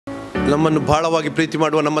ನಮ್ಮನ್ನು ಬಹಳವಾಗಿ ಪ್ರೀತಿ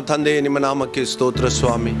ಮಾಡುವ ನಮ್ಮ ತಂದೆ, ನಿಮ್ಮ ನಾಮಕ್ಕೆ ಸ್ತೋತ್ರ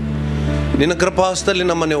ಸ್ವಾಮಿ. ನಿನ್ನ ಕೃಪಾಹಸ್ತದಲ್ಲಿ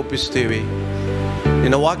ನಮ್ಮನ್ನೇ ಒಪ್ಪಿಸ್ತೇವೆ.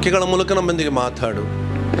 ನಿನ್ನ ವಾಕ್ಯಗಳ ಮೂಲಕ ನಮ್ಮೊಂದಿಗೆ ಮಾತಾಡು.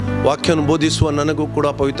 ವಾಕ್ಯವನ್ನು ಬೋಧಿಸುವ ನನಗೂ ಕೂಡ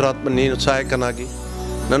ಪವಿತ್ರಾತ್ಮ ನೀನು ಸಹಾಯಕನಾಗಿ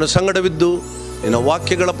ನನ್ನ ಸಂಗಡವಿದ್ದು ನಿನ್ನ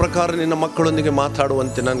ವಾಕ್ಯಗಳ ಪ್ರಕಾರ ನಿನ್ನ ಮಕ್ಕಳೊಂದಿಗೆ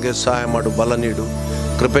ಮಾತಾಡುವಂತೆ ನನಗೆ ಸಹಾಯ ಮಾಡು, ಬಲ ನೀಡು,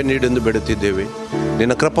 ಕೃಪೆ ನೀಡೆಂದು ಬೇಡುತ್ತಿದ್ದೇವೆ.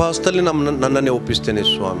 ನಿನ್ನ ಕೃಪಾಹಸ್ತದಲ್ಲಿ ನನ್ನನ್ನೇ ಒಪ್ಪಿಸ್ತೇನೆ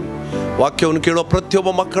ಸ್ವಾಮಿ. ವಾಕ್ಯವನ್ನು ಕೇಳುವ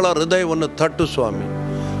ಪ್ರತಿಯೊಬ್ಬ ಮಕ್ಕಳ ಹೃದಯವನ್ನು ತಟ್ಟು ಸ್ವಾಮಿ,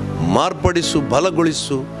 ಮಾರ್ಪಡಿಸು,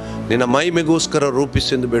 ಬಲಗೊಳಿಸು, ನಿನ್ನ ಮಹಿಮೆಗೋಸ್ಕರ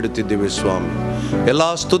ರೂಪಿಸೆಂದು ಬೇಡುತ್ತಿದ್ದೇವೆ ಸ್ವಾಮಿ. ಎಲ್ಲ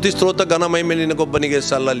ಸ್ತುತಿ ಸ್ತೋತ್ರ ಘನ ಮಹಿಮೆ ನಿನಗೊಬ್ಬನಿಗೆ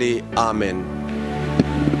ಸಲ್ಲಲಿ. ಆಮೇನ್.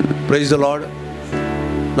 Praise the lord.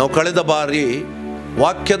 ನಾವು ಕಳೆದ ಬಾರಿ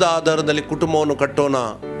ವಾಕ್ಯದ ಆಧಾರದಲ್ಲಿ ಕುಟುಂಬವನ್ನು ಕಟ್ಟೋಣ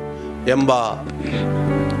ಎಂಬ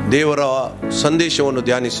ದೇವರ ಸಂದೇಶವನ್ನು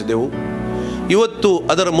ಧ್ಯಾನಿಸಿದೆವು. ಇವತ್ತು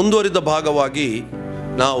ಅದರ ಮುಂದುವರಿದ ಭಾಗವಾಗಿ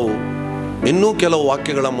ನಾವು ಇನ್ನೂ ಕೆಲವು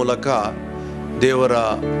ವಾಕ್ಯಗಳ ಮೂಲಕ ದೇವರ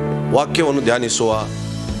ವಾಕ್ಯವನ್ನು ಧ್ಯಾನಿಸುವ,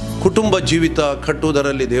 ಕುಟುಂಬ ಜೀವಿತ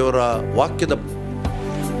ಕಟ್ಟುವುದರಲ್ಲಿ ದೇವರ ವಾಕ್ಯದ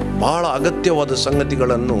ಬಹಳ ಅಗತ್ಯವಾದ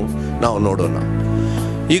ಸಂಗತಿಗಳನ್ನು ನಾವು ನೋಡೋಣ.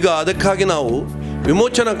 ಈಗ ಅದಕ್ಕಾಗಿ ನಾವು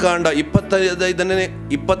ವಿಮೋಚನಾ ಕಾಂಡ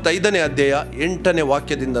 25ನೇ ಅಧ್ಯಾಯ 8ನೇ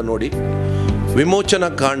ವಾಕ್ಯದಿಂದ ನೋಡಿ. ವಿಮೋಚನಾ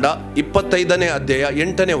ಕಾಂಡ 25ನೇ ಅಧ್ಯಾಯ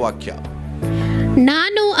 8ನೇ ವಾಕ್ಯ.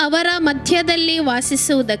 ನಾನು ಅವರ ಮಧ್ಯದಲ್ಲಿ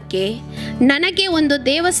ವಾಸಿಸುವುದಕ್ಕೆ ನನಗೆ ಒಂದು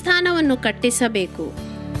ದೇವಸ್ಥಾನವನ್ನು ಕಟ್ಟಿಸಬೇಕು.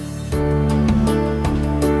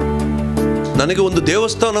 ನನಗೆ ಒಂದು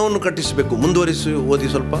ದೇವಸ್ಥಾನವನ್ನು ಕಟ್ಟಿಸಬೇಕು. ಮುಂದುವರಿಸಿ ಓದಿ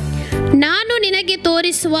ಸ್ವಲ್ಪ. ನಾನು ನಿನಗೆ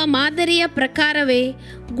ತೋರಿಸುವ ಮಾದರಿಯ ಪ್ರಕಾರವೇ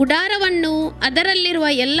ಗುಡಾರವನ್ನು ಅದರಲ್ಲಿರುವ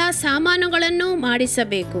ಎಲ್ಲ ಸಾಮಾನುಗಳನ್ನು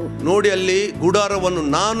ಮಾಡಿಸಬೇಕು. ನೋಡಿ, ಅಲ್ಲಿ ಗುಡಾರವನ್ನು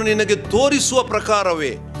ನಾನು ನಿನಗೆ ತೋರಿಸುವ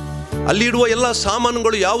ಪ್ರಕಾರವೇ, ಅಲ್ಲಿಡುವ ಎಲ್ಲ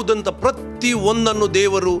ಸಾಮಾನುಗಳು ಯಾವುದಂತ ಪ್ರತಿ ಒಂದನ್ನು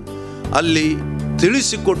ದೇವರು ಅಲ್ಲಿ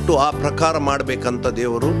ತಿಳಿಸಿಕೊಟ್ಟು ಆ ಪ್ರಕಾರ ಮಾಡಬೇಕಂತ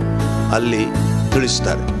ದೇವರು ಅಲ್ಲಿ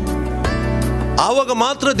ತಿಳಿಸ್ತಾರೆ. ಆವಾಗ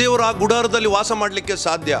ಮಾತ್ರ ದೇವರು ಆ ಗುಡಾರದಲ್ಲಿ ವಾಸ ಮಾಡಲಿಕ್ಕೆ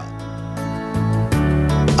ಸಾಧ್ಯ.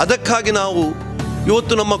 ಅದಕ್ಕಾಗಿ ನಾವು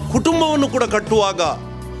ಇವತ್ತು ನಮ್ಮ ಕುಟುಂಬವನ್ನು ಕೂಡ ಕಟ್ಟುವಾಗ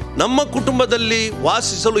ನಮ್ಮ ಕುಟುಂಬದಲ್ಲಿ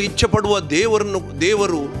ವಾಸಿಸಲು ಇಚ್ಛೆ ಪಡುವ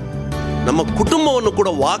ದೇವರು ನಮ್ಮ ಕುಟುಂಬವನ್ನು ಕೂಡ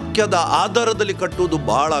ವಾಕ್ಯದ ಆಧಾರದಲ್ಲಿ ಕಟ್ಟುವುದು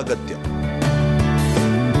ಬಹಳ ಅಗತ್ಯ.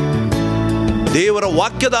 ದೇವರ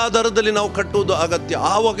ವಾಕ್ಯದ ಆಧಾರದಲ್ಲಿ ನಾವು ಕಟ್ಟುವುದು ಅಗತ್ಯ.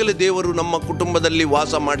 ಆವಾಗಲೇ ದೇವರು ನಮ್ಮ ಕುಟುಂಬದಲ್ಲಿ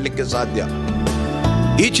ವಾಸ ಮಾಡಲಿಕ್ಕೆ ಸಾಧ್ಯ.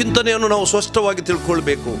 ಈ ಚಿಂತನೆಯನ್ನು ನಾವು ಸ್ಪಷ್ಟವಾಗಿ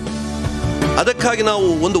ತಿಳ್ಕೊಳ್ಬೇಕು. ಅದಕ್ಕಾಗಿ ನಾವು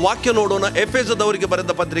ಒಂದು ವಾಕ್ಯ ನೋಡೋಣ. ಎಫೆಸದವರಿಗೆ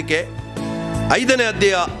ಬರೆದ ಪತ್ರಿಕೆ 5ನೇ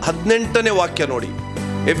ಅಧ್ಯಾಯ 18ನೇ ವಾಕ್ಯ ನೋಡಿ.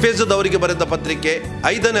 ಎಫೆಸದವರಿಗೆ ಬರೆದ ಪತ್ರಿಕೆ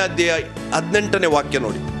 5ನೇ ಅಧ್ಯಾಯ 18ನೇ ವಾಕ್ಯ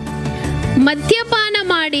ನೋಡಿ. ಮದ್ಯಪಾನ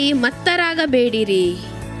ಮಾಡಿ ಮತ್ತರಾಗಬೇಡಿರಿ,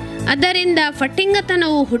 ಅದರಿಂದ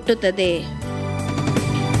ಫಟ್ಟಿಂಗತನವು ಹುಟ್ಟುತ್ತದೆ.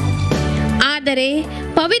 ಆದರೆ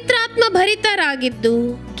ಪವಿತ್ರಾತ್ಮ ಭರಿತರಾಗಿದ್ದು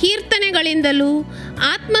ಕೀರ್ತನೆಗಳಿಂದಲೂ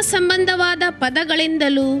ಆತ್ಮ ಸಂಬಂಧವಾದ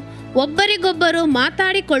ಪದಗಳಿಂದಲೂ ಒಬ್ಬರಿಗೊಬ್ಬರು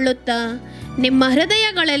ಮಾತಾಡಿಕೊಳ್ಳುತ್ತಾ ನಿಮ್ಮ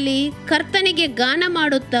ಹೃದಯಗಳಲ್ಲಿ ಕರ್ತನಿಗೆ ಗಾನ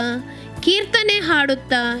ಮಾಡುತ್ತಾ ಕೀರ್ತನೆ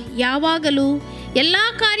ಹಾಡುತ್ತಾ ಯಾವಾಗಲೂ ಎಲ್ಲ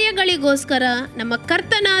ಕಾರ್ಯಗಳಿಗೋಸ್ಕರ ನಮ್ಮ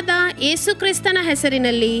ಕರ್ತನಾದ ಯೇಸು ಕ್ರಿಸ್ತನ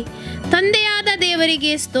ಹೆಸರಿನಲ್ಲಿ ತಂದೆಯಾದ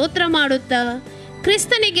ದೇವರಿಗೆ ಸ್ತೋತ್ರ ಮಾಡುತ್ತಾ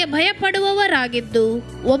ಕ್ರಿಸ್ತನಿಗೆ ಭಯಪಡುವವರಾಗಿದ್ದು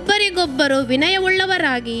ಒಬ್ಬರಿಗೊಬ್ಬರು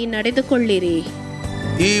ವಿನಯವುಳ್ಳವರಾಗಿ ನಡೆದುಕೊಳ್ಳಿರಿ.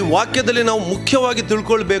 ಈ ವಾಕ್ಯದಲ್ಲಿ ನಾವು ಮುಖ್ಯವಾಗಿ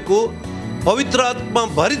ತಿಳ್ಕೊಳ್ಬೇಕು, ಪವಿತ್ರಾತ್ಮ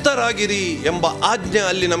ಭರಿತರಾಗಿರಿ ಎಂಬ ಆಜ್ಞೆ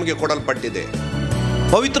ಅಲ್ಲಿ ನಮಗೆ ಕೊಡಲ್ಪಟ್ಟಿದೆ.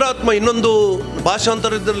 ಪವಿತ್ರಾತ್ಮ ಇನ್ನೊಂದು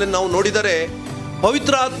ಭಾಷಾಂತರದಲ್ಲಿ ನಾವು ನೋಡಿದರೆ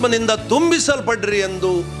ಪವಿತ್ರಾತ್ಮನಿಂದ ತುಂಬಿಸಲ್ಪಡ್ರಿ ಎಂದು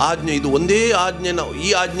ಆಜ್ಞೆ. ಇದು ಒಂದೇ ಆಜ್ಞೆ. ನಾವು ಈ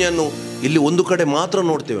ಆಜ್ಞೆಯನ್ನು ಇಲ್ಲಿ ಒಂದು ಕಡೆ ಮಾತ್ರ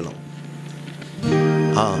ನೋಡ್ತೇವೆ ನಾವು.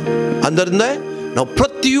 ಆದ್ದರಿಂದ ನಾವು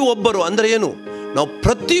ಪ್ರತಿಯೊಬ್ಬರು, ಅಂದರೆ ಏನು, ನಾವು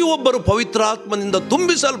ಪ್ರತಿಯೊಬ್ಬರು ಪವಿತ್ರಾತ್ಮನಿಂದ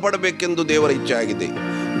ತುಂಬಿಸಲ್ಪಡಬೇಕೆಂದು ದೇವರ ಇಚ್ಛೆ ಆಗಿದೆ.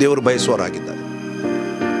 ದೇವರು ಬಯಸುವರಾಗಿದ್ದಾರೆ.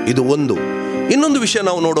 ಇದು ಒಂದು. ಇನ್ನೊಂದು ವಿಷಯ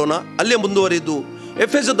ನಾವು ನೋಡೋಣ. ಅಲ್ಲೇ ಮುಂದುವರಿದು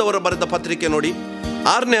ಎಫೆಸದವರ ಬರೆದ ಪತ್ರಿಕೆ ನೋಡಿ,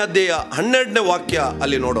 6ನೇ ಅಧ್ಯಾಯ 12ನೇ ವಾಕ್ಯ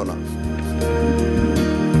ಅಲ್ಲಿ ನೋಡೋಣ.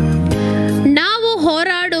 ನಾವು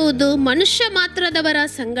ಹೋರಾಡುವುದು ಮನುಷ್ಯ ಮಾತ್ರದವರ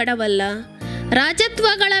ಸಂಗಡವಲ್ಲ,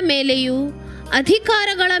 ರಾಜತ್ವಗಳ ಮೇಲೆಯೂ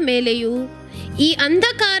ಅಧಿಕಾರಗಳ ಮೇಲೆಯೂ ಈ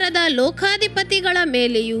ಅಂಧಕಾರದ ಲೋಕಾಧಿಪತಿಗಳ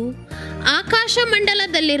ಮೇಲೆಯೂ ಆಕಾಶ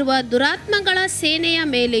ಮಂಡಲದಲ್ಲಿರುವ ದುರಾತ್ಮಗಳ ಸೇನೆಯ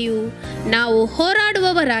ಮೇಲೆಯೂ ನಾವು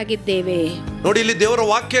ಹೋರಾಡುವವರಾಗಿದ್ದೇವೆ. ನೋಡಿ, ಇಲ್ಲಿ ದೇವರ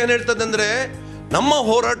ವಾಕ್ಯ ಏನ್ ಹೇಳ್ತದೆ ಅಂದ್ರೆ, ನಮ್ಮ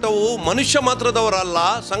ಹೋರಾಟವು ಮನುಷ್ಯ ಮಾತ್ರದವರಲ್ಲ,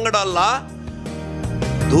 ಸಂಗಡ ಅಲ್ಲ,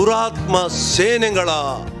 ದುರಾತ್ಮ ಸೇನೆಗಳ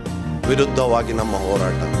ವಿರುದ್ಧವಾಗಿ ನಮ್ಮ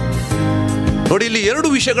ಹೋರಾಟ. ನೋಡಿ, ಇಲ್ಲಿ 2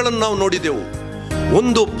 ವಿಷಯಗಳನ್ನು ನಾವು ನೋಡಿದೆವು.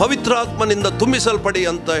 ಒಂದು, ಪವಿತ್ರಾತ್ಮನಿಂದ ತುಂಬಿಸಲ್ಪಡಿ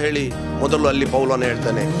ಅಂತ ಹೇಳಿ ಮೊದಲು ಅಲ್ಲಿ ಪೌಲನೇ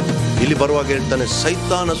ಹೇಳ್ತಾನೆ. ಇಲ್ಲಿ ಬರುವಾಗ ಹೇಳ್ತಾನೆ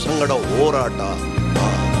ಸೈತಾನ ಸಂಗಡ ಹೋರಾಟ.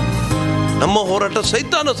 ನಮ್ಮ ಹೋರಾಟ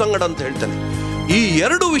ಸೈತಾನ ಸಂಗಡ ಅಂತ ಹೇಳ್ತಾನೆ. ಈ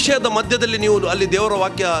 2 ವಿಷಯದ ಮಧ್ಯದಲ್ಲಿ ನೀವು ಅಲ್ಲಿ ದೇವರ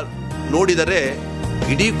ವಾಕ್ಯ ನೋಡಿದರೆ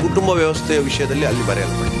ಇಡೀ ಕುಟುಂಬ ವ್ಯವಸ್ಥೆಯ ವಿಷಯದಲ್ಲಿ ಅಲ್ಲಿ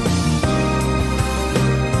ಬರೆಯಲ್ಪಟ್ಟಿದೆ.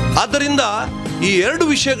 ಆದ್ದರಿಂದ ಈ 2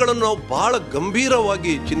 ವಿಷಯಗಳನ್ನು ನಾವು ಬಹಳ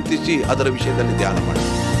ಗಂಭೀರವಾಗಿ ಚಿಂತಿಸಿ ಅದರ ವಿಷಯದಲ್ಲಿ ಧ್ಯಾನ ಮಾಡಿ.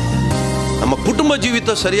 ನಮ್ಮ ಕುಟುಂಬ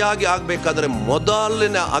ಜೀವಿತ ಸರಿಯಾಗಿ ಆಗಬೇಕಾದ್ರೆ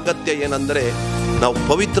ಮೊದಲನೇ ಅಗತ್ಯ ಏನಂದರೆ ನಾವು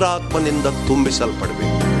ಪವಿತ್ರ ಆತ್ಮನಿಂದ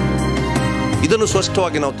ತುಂಬಿಸಲ್ಪಡಬೇಕು. ಇದನ್ನು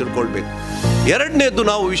ಸ್ಪಷ್ಟವಾಗಿ ನಾವು ತಿಳ್ಕೊಳ್ಬೇಕು. ಎರಡನೇದು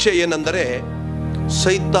ನಾವು ವಿಷಯ ಏನೆಂದರೆ,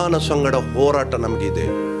 ಸೈತಾನ ಸಂಗಡ ಹೋರಾಟ ನಮಗಿದೆ.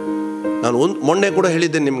 ನಾನು ಮೊನ್ನೆ ಕೂಡ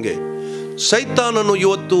ಹೇಳಿದ್ದೆ ನಿಮಗೆ, ಸೈತಾನನು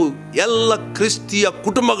ಇವತ್ತು ಎಲ್ಲ ಕ್ರಿಸ್ತಿಯ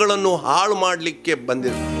ಕುಟುಂಬಗಳನ್ನು ಹಾಳು ಮಾಡಲಿಕ್ಕೆ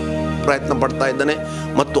ಪ್ರಯತ್ನ ಪಡ್ತಾ ಇದ್ದಾನೆ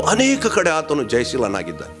ಮತ್ತು ಅನೇಕ ಕಡೆ ಆತನು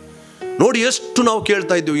ಜಯಶೀಲನಾಗಿದ್ದಾನೆ. ನೋಡಿ, ಎಷ್ಟು ನಾವು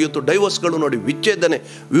ಕೇಳ್ತಾ ಇದ್ದೀವಿ ಇವತ್ತು ಡೈವರ್ಸ್ಗಳು. ನೋಡಿ, ವಿಚ್ಛೇದನೆ,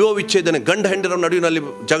 ವಿವಾಹ ವಿಚ್ಛೇದನೆ, ಗಂಡ ಹೆಂಡರ ನಡುವಿನಲ್ಲಿ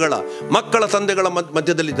ಜಗಳ, ಮಕ್ಕಳ ತಂದೆಗಳ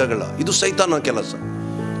ಮಧ್ಯದಲ್ಲಿ ಜಗಳ. ಇದು ಸೈತಾನನ ಕೆಲಸ.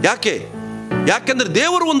 ಯಾಕೆಂದ್ರೆ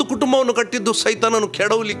ದೇವರು ಒಂದು ಕುಟುಂಬವನ್ನು ಕಟ್ಟಿದ್ದು ಸೈತಾನನು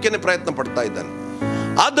ಕೆಡವಲಿಕ್ಕೇನೆ ಪ್ರಯತ್ನ ಪಡ್ತಾ ಇದ್ದಾನೆ.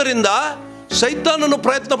 ಆದ್ದರಿಂದ ಸೈತಾನನು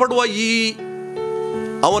ಪ್ರಯತ್ನ ಪಡುವ ಈ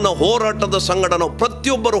ಅವನ ಹೋರಾಟದ ಸಂಗಡ ನಾವು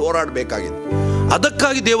ಪ್ರತಿಯೊಬ್ಬರು ಹೋರಾಡಬೇಕಾಗಿದೆ.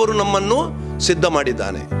 ಅದಕ್ಕಾಗಿ ದೇವರು ನಮ್ಮನ್ನು ಸಿದ್ಧ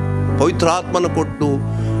ಮಾಡಿದ್ದಾನೆ. ಪವಿತ್ರ ಆತ್ಮನ ಕೊಟ್ಟು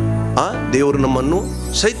ದೇವರು ನಮ್ಮನ್ನು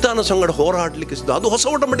ಸೈತಾನ ಸಂಗಡ ಹೋರಾಡಲಿಕ್ಕೆ ಸಿದ್ಧ. ಅದು ಹೊಸ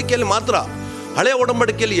ಒಡಂಬಡಿಕೆಯಲ್ಲಿ ಮಾತ್ರ. ಹಳೆಯ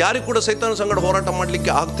ಒಡಂಬಡಿಕೆಯಲ್ಲಿ ಯಾರಿಗೂ ಕೂಡ ಸೈತಾನ ಸಂಗಡ ಹೋರಾಟ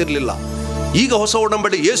ಮಾಡಲಿಕ್ಕೆ ಆಗ್ತಿರ್ಲಿಲ್ಲ. ಈಗ ಹೊಸ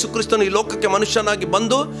ಒಡಂಬಡಿಕೆ ಯೇಸು ಕ್ರಿಸ್ತನು ಈ ಲೋಕಕ್ಕೆ ಮನುಷ್ಯನಾಗಿ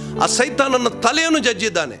ಬಂದು ಆ ಸೈತಾನನ ತಲೆಯನ್ನು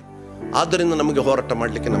ಜಜ್ಜಿದ್ದಾನೆ. ಆದ್ದರಿಂದ ನಮಗೆ ಹೋರಾಟ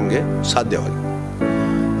ಮಾಡಲಿಕ್ಕೆ ನಮಗೆ ಸಾಧ್ಯವಾಗಿದೆ.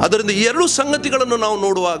 ಅದರಿಂದ ಈ ಎರಡು ಸಂಗತಿಗಳನ್ನು ನಾವು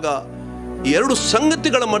ನೋಡುವಾಗ, ಈ ಎರಡು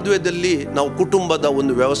ಸಂಗತಿಗಳ ಮಧ್ಯದಲ್ಲಿ ನಾವು ಕುಟುಂಬದ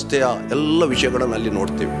ಒಂದು ವ್ಯವಸ್ಥೆಯ ಎಲ್ಲ ವಿಷಯಗಳನ್ನು ಅಲ್ಲಿ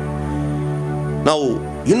ನೋಡ್ತೇವೆ. ನಾವು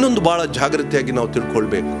ಇನ್ನೊಂದು ಬಹಳ ಜಾಗೃತಿಯಾಗಿ ನಾವು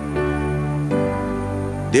ತಿಳ್ಕೊಳ್ಬೇಕು.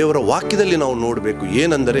 ದೇವರ ವಾಕ್ಯದಲ್ಲಿ ನಾವು ನೋಡಬೇಕು.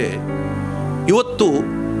 ಏನೆಂದರೆ, ಇವತ್ತು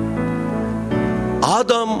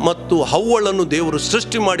ಆದಾಮ್ ಮತ್ತು ಹವ್ವಳನ್ನು ದೇವರು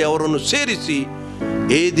ಸೃಷ್ಟಿ ಮಾಡಿ ಅವರನ್ನು ಸೇರಿಸಿ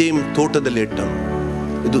ಏದೇಮ್ ತೋಟದಲ್ಲಿ ಇಟ್ಟನು.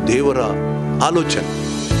 ಇದು ದೇವರ ಆಲೋಚನೆ.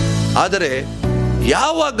 ಆದರೆ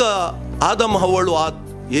ಯಾವಾಗ ಆದಾಮ್ ಹವ್ವಳು ಆ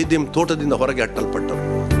ಏದೇಮ್ ತೋಟದಿಂದ ಹೊರಗೆ ಅಟ್ಟಲ್ಪಟ್ಟರು?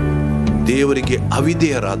 ದೇವರಿಗೆ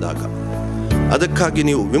ಅವಿಧೇಯರಾದಾಗ. ಅದಕ್ಕಾಗಿ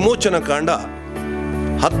ನೀವು ವಿಮೋಚನ ಕಾಂಡ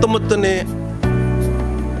 19ನೇ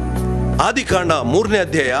ಆದಿಕಾಂಡ 3ನೇ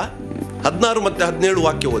ಅಧ್ಯಾಯ 16 ಮತ್ತು 17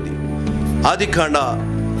 ವಾಕ್ಯ ಓದಿ. ಆದಿಕಾಂಡ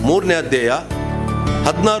 3ನೇ ಅಧ್ಯಾಯ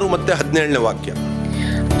 16 ಮತ್ತು 17ನೇ ವಾಕ್ಯ.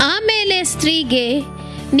 ಆಮೇಲೆ ಸ್ತ್ರೀಗೆ,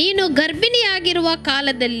 ನೀನು ಗರ್ಭಿಣಿಯಾಗಿರುವ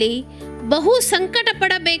ಕಾಲದಲ್ಲಿ ಬಹು ಸಂಕಟ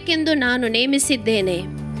ಪಡಬೇಕೆಂದು ನಾನು ನೇಮಿಸಿದ್ದೇನೆ.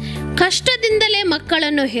 ಕಷ್ಟದಿಂದಲೇ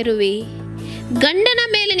ಮಕ್ಕಳನ್ನು ಹೆರುವಿ. ಗಂಡನ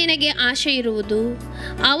ಮೇಲೆ ನಿನಗೆ ಆಶೆ ಇರುವುದು,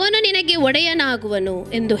 ಅವನು ನಿನಗೆ ಒಡೆಯನಾಗುವನು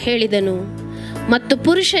ಎಂದು ಹೇಳಿದನು. ಮತ್ತು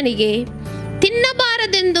ಪುರುಷನಿಗೆ,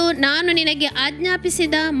 ತಿನ್ನಬಾರದೆಂದು ನಾನು ನಿನಗೆ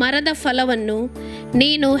ಆಜ್ಞಾಪಿಸಿದ ಮರದ ಫಲವನ್ನು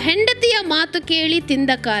ನೀನು ಹೆಂಡತಿಯ ಮಾತು ಕೇಳಿ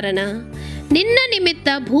ತಿಂದ ಕಾರಣ ನಿನ್ನ ನಿಮಿತ್ತ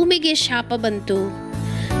ಭೂಮಿಗೆ ಶಾಪ ಬಂತು.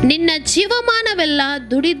 ನಿನ್ನ ಜೀವಮಾನವೆಲ್ಲ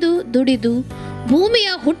ದುಡಿದು ದುಡಿದು ಭೂಮಿಯ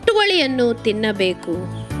ಹುಟ್ಟುವಳಿಯನ್ನು ತಿನ್ನಬೇಕು.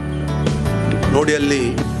 ನೋಡಿ, ಅಲ್ಲಿ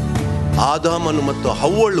ಆದಾಮನು ಮತ್ತು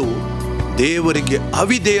ಹವ್ವಳು ದೇವರಿಗೆ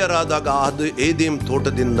ಅವಿಧೇಯರಾದಾಗ ಅದು ಏದೇಮ್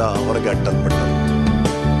ತೋಟದಿಂದ ಹೊರಗೆ ಅಟ್ಟಲ್ಪಟ್ಟರು.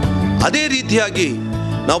 ಅದೇ ರೀತಿಯಾಗಿ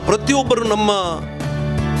ನಾವು ಪ್ರತಿಯೊಬ್ಬರು ನಮ್ಮ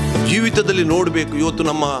ಜೀವಿತದಲ್ಲಿ ನೋಡಬೇಕು. ಇವತ್ತು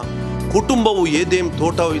ನಮ್ಮ ಕುಟುಂಬವು ಏದೇಮ್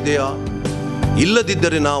ತೋಟವಿದೆಯಾ?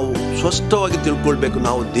 ಇಲ್ಲದಿದ್ದರೆ ನಾವು ಸ್ಪಷ್ಟವಾಗಿ ತಿಳ್ಕೊಳ್ಬೇಕು,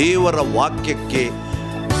 ನಾವು ದೇವರ ವಾಕ್ಯಕ್ಕೆ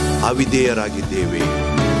ಅವಿಧೇಯರಾಗಿದ್ದೇವೆ.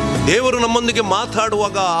 ದೇವರು ನಮ್ಮೊಂದಿಗೆ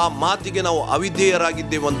ಮಾತಾಡುವಾಗ ಆ ಮಾತಿಗೆ ನಾವು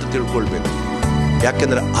ಅವಿಧೇಯರಾಗಿದ್ದೇವೆ ಅಂತ ತಿಳ್ಕೊಳ್ಬೇಕು.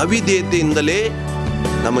 ಯಾಕೆಂದರೆ ಅವಿಧೇಯತೆಯಿಂದಲೇ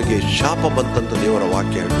ನಮಗೆ ಶಾಪ ಬಂತಂತ ದೇವರ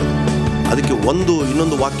ವಾಕ್ಯ ಹೇಳ್ತದೆ. ಅದಕ್ಕೆ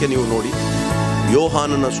ಇನ್ನೊಂದು ವಾಕ್ಯ ನೀವು ನೋಡಿ,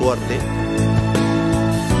 ಯೋಹಾನನ ಸುವಾರ್ತೆ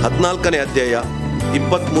 14ನೇ ಅಧ್ಯಾಯ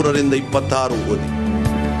 23ರಿಂದ 26 ಓದಿ.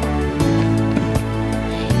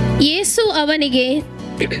 ಯೇಸು ಅವನಿಗೆ,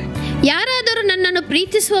 ಯಾರಾದರೂ ನನ್ನನ್ನು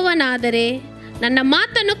ಪ್ರೀತಿಸುವವನಾದರೆ ನನ್ನ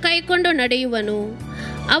ಮಾತನ್ನು ಕೈಕೊಂಡು ನಡೆಯುವನು,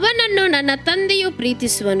 ಅವನನ್ನು ನನ್ನ ತಂದೆಯು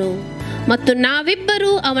ಪ್ರೀತಿಸುವನು, ಮತ್ತು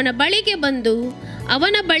ನಾವಿಬ್ಬರೂ ಅವನ ಬಳಿಗೆ ಬಂದು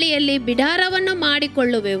ಅವನ ಬಳಿಯಲ್ಲಿ ಬಿಡಾರವನ್ನು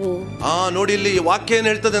ಮಾಡಿಕೊಳ್ಳುವೆವು. ನೋಡಿ, ಇಲ್ಲಿ ವಾಕ್ಯ ಏನ್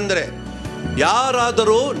ಹೇಳ್ತದೆ ಅಂದ್ರೆ,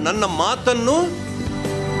 ಯಾರಾದರೂ ನನ್ನ ಮಾತನ್ನು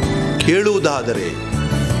ಕೇಳುವುದಾದರೆ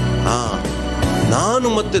ನಾನು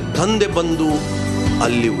ಮತ್ತೆ ತಂದೆ ಬಂದು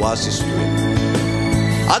ಅಲ್ಲಿ ವಾಸಿಸುವೆ.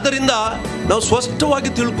 ಆದ್ದರಿಂದ ನಾವು ಸ್ಪಷ್ಟವಾಗಿ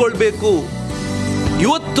ತಿಳ್ಕೊಳ್ಬೇಕು,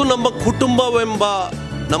 ಇವತ್ತು ನಮ್ಮ ಕುಟುಂಬವೆಂಬ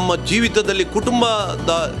ನಮ್ಮ ಜೀವಿತದಲ್ಲಿ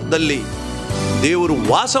ಕುಟುಂಬದಲ್ಲಿ ದೇವರು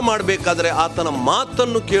ವಾಸ ಮಾಡಬೇಕಾದ್ರೆ ಆತನ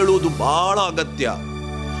ಮಾತನ್ನು ಕೇಳುವುದು ಬಹಳ ಅಗತ್ಯ.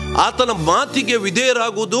 ಆತನ ಮಾತಿಗೆ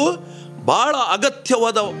ವಿಧೇಯರಾಗುವುದು ಬಹಳ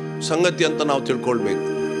ಅಗತ್ಯವಾದ ಸಂಗತಿ ಅಂತ ನಾವು ತಿಳ್ಕೊಳ್ಬೇಕು.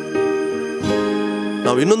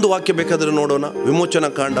 ನಾವು ಇನ್ನೊಂದು ವಾಕ್ಯ ಬೇಕಾದ್ರೆ ನೋಡೋಣ. ವಿಮೋಚನ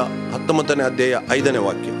ಕಾಂಡ 19ನೇ ಅಧ್ಯಾಯ 5ನೇ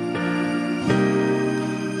ವಾಕ್ಯ.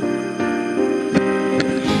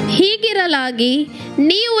 ಹೀಗಿರಲಾಗಿ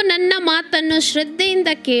ನೀವು ನನ್ನ ಮಾತನ್ನು ಶ್ರದ್ಧೆಯಿಂದ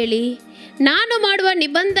ಕೇಳಿ ನಾನು ಮಾಡುವ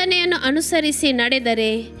ನಿಬಂಧನೆಯನ್ನು ಅನುಸರಿಸಿ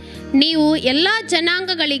ನಡೆದರೆ ನೀವು ಎಲ್ಲ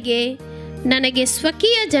ಜನಾಂಗಗಳಿಗೆ ನನಗೆ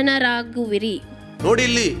ಸ್ವಕೀಯ ಜನರಾಗುವಿರಿ. ನೋಡಿ,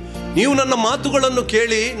 ಇಲ್ಲಿ ನೀವು ನನ್ನ ಮಾತುಗಳನ್ನು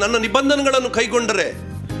ಕೇಳಿ ನನ್ನ ನಿಬಂಧನೆಗಳನ್ನು ಕೈಗೊಂಡರೆ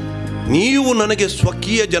ನೀವು ನನಗೆ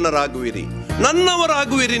ಸ್ವಕೀಯ ಜನರಾಗುವಿರಿ,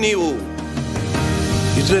 ನನ್ನವರಾಗುವಿರಿ. ನೀವು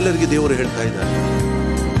ಇಸ್ರೇಲರಿಗೆ ದೇವರು ಹೇಳ್ತಾ ಇದ್ದಾರೆ.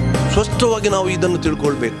 ಸ್ಪಷ್ಟವಾಗಿ ನಾವು ಇದನ್ನು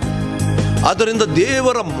ತಿಳ್ಕೊಳ್ಬೇಕು. ಆದ್ದರಿಂದ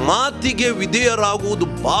ದೇವರ ಮಾತಿಗೆ ವಿಧೇಯರಾಗುವುದು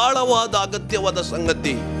ಬಹಳವಾದ ಅಗತ್ಯವಾದ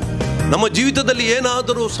ಸಂಗತಿ. ನಮ್ಮ ಜೀವಿತದಲ್ಲಿ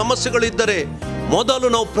ಏನಾದರೂ ಸಮಸ್ಯೆಗಳಿದ್ದರೆ ಮೊದಲು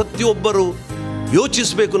ನಾವು ಪ್ರತಿಯೊಬ್ಬರು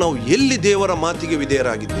ಯೋಚಿಸಬೇಕು, ನಾವು ಎಲ್ಲಿ ದೇವರ ಮಾತಿಗೆ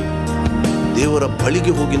ವಿಧೇಯರಾಗಿದ್ದೇವೆ. ದೇವರ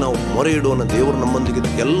ಬಳಿಗೆ ಹೋಗಿ ನಾವು ಮೊರೆ ಇಡೋಣ. ದೇವರು ನಮ್ಮೊಂದಿಗೆ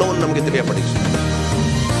ಎಲ್ಲವನ್ನು ನಮಗೆ ತಿಳಿಯಪಡಿಸುತ್ತಾರೆ.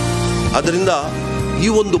 ಆದ್ದರಿಂದ ಈ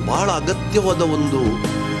ಒಂದು ಬಹಳ ಅಗತ್ಯವಾದ ಒಂದು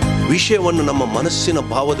ವಿಷಯವನ್ನು ನಮ್ಮ ಮನಸ್ಸಿನ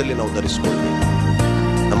ಭಾವದಲ್ಲಿ ನಾವು ಧರಿಸಿಕೊಳ್ಳಬೇಕು.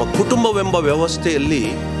 ನಮ್ಮ ಕುಟುಂಬವೆಂಬ ವ್ಯವಸ್ಥೆಯಲ್ಲಿ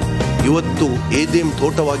ಇವತ್ತು ಏದೇಮ್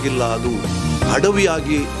ತೋಟವಾಗಿಲ್ಲ, ಅದು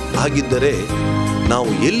ಅಡವಿಯಾಗಿ ಆಗಿದ್ದರೆ ನಾವು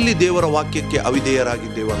ಎಲ್ಲಿ ದೇವರ ವಾಕ್ಯಕ್ಕೆ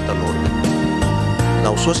ಅವಿಧೇಯರಾಗಿದ್ದೇವೆ ಅಂತ ನೋಡಬೇಕು.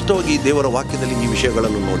 ನಾವು ಸ್ಪಷ್ಟವಾಗಿ ದೇವರ ವಾಕ್ಯದಲ್ಲಿ ಈ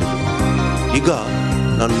ವಿಷಯಗಳನ್ನು ನೋಡಿದ್ದೇವೆ. ಈಗ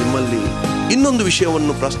ನಾನು ನಿಮ್ಮಲ್ಲಿ ಇನ್ನೊಂದು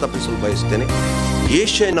ವಿಷಯವನ್ನು ಪ್ರಸ್ತಾಪಿಸಲು ಬಯಸ್ತೇನೆ.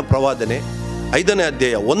 ಯೆಶಾಯನ ಪ್ರವಾದನೆ 5ನೇ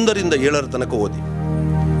ಅಧ್ಯಾಯ 1ರಿಂದ 7 ತನಕ ಓದಿ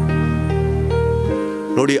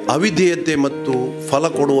ನೋಡಿ. ಅವಿಧೇಯತೆ ಮತ್ತು ಫಲ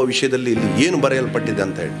ಕೊಡುವ ವಿಷಯದಲ್ಲಿ ಇಲ್ಲಿ ಏನು ಬರೆಯಲ್ಪಟ್ಟಿದೆ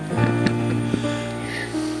ಅಂತ ಹೇಳಿ.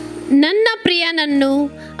 ನನ್ನ ಪ್ರಿಯನನ್ನು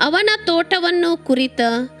ಅವನ ತೋಟವನ್ನು ಕುರಿತ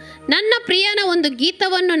ನನ್ನ ಪ್ರಿಯನ ಒಂದು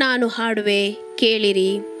ಗೀತವನ್ನು ನಾನು ಹಾಡುವೆ,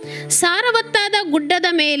 ಕೇಳಿರಿ. ಸಾರವತ್ತಾದ ಗುಡ್ಡದ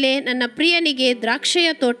ಮೇಲೆ ನನ್ನ ಪ್ರಿಯನಿಗೆ ದ್ರಾಕ್ಷಿಯ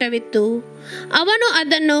ತೋಟವಿತ್ತು. ಅವನು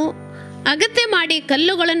ಅದನ್ನು ಅಗತ್ಯ ಮಾಡಿ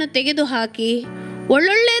ಕಲ್ಲುಗಳನ್ನು ತೆಗೆದುಹಾಕಿ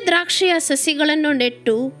ಒಳ್ಳೊಳ್ಳೆ ದ್ರಾಕ್ಷಿಯ ಸಸಿಗಳನ್ನು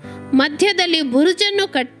ನೆಟ್ಟು ಮಧ್ಯದಲ್ಲಿ ಬುರುಜನ್ನು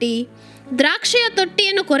ಕಟ್ಟಿ ದ್ರಾಕ್ಷಿಯ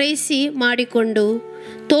ತೊಟ್ಟಿಯನ್ನು ಕೊರೈಸಿ ಮಾಡಿಕೊಂಡು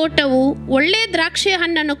ತೋಟವು ಒಳ್ಳೆ ದ್ರಾಕ್ಷಿಯ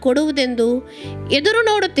ಹಣ್ಣನ್ನು ಕೊಡುವುದೆಂದು ಎದುರು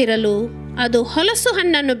ನೋಡುತ್ತಿರಲು ಅದು ಹೊಲಸು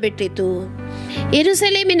ಹಣ್ಣನ್ನು ಬಿಟ್ಟಿತು.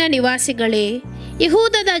 ಯೆರೂಸಲೇಮಿನ ನಿವಾಸಿಗಳೇ,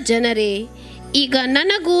 ಯೆಹೂದದ ಜನರೇ, ಈಗ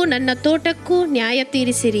ನನಗೂ ನನ್ನ ತೋಟಕ್ಕೂ ನ್ಯಾಯ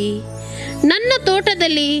ತೀರಿಸಿರಿ. ನನ್ನ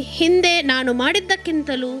ತೋಟದಲ್ಲಿ ಹಿಂದೆ ನಾನು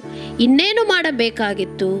ಮಾಡಿದ್ದಕ್ಕಿಂತಲೂ ಇನ್ನೇನು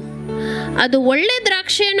ಮಾಡಬೇಕಾಗಿತ್ತು. ಅದು ಒಳ್ಳೆ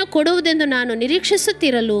ದ್ರಾಕ್ಷಿಯನ್ನು ಕೊಡುವುದೆಂದು ನಾನು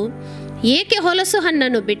ನಿರೀಕ್ಷಿಸುತ್ತಿರಲು ಏಕೆ ಹೊಲಸು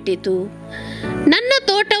ಹಣ್ಣನ್ನು ಬಿಟ್ಟಿತು? ನನ್ನ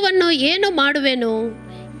ತೋಟವನ್ನು ಏನು ಮಾಡುವೆನೋ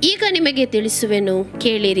ಈಗ ನಿಮಗೆ ತಿಳಿಸುವೆನು,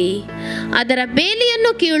 ಕೇಳಿರಿ. ಅದರ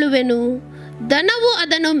ಬೇಲಿಯನ್ನು ಕೀಳುವೆನು, ದನವು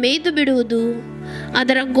ಅದನ್ನು ಮೇಯ್ದು ಬಿಡುವುದು.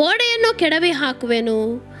 ಅದರ ಗೋಡೆಯನ್ನು ಕೆಡವಿ ಹಾಕುವೆನು,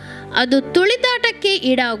 ಅದು ತುಳಿದಾಟಕ್ಕೆ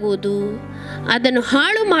ಈಡಾಗುವುದು. ಅದನ್ನು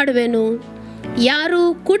ಹಾಳು ಮಾಡುವೆನು, ಯಾರೂ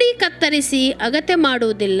ಕುಡಿ ಕತ್ತರಿಸಿ ಅಗತ್ಯ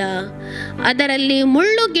ಮಾಡುವುದಿಲ್ಲ. ಅದರಲ್ಲಿ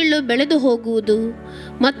ಮುಳ್ಳು ಗಿಳ್ಳು ಬೆಳೆದು ಹೋಗುವುದು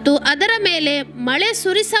ಮತ್ತು ಅದರ ಮೇಲೆ ಮಳೆ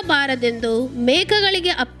ಸುರಿಸಬಾರದೆಂದು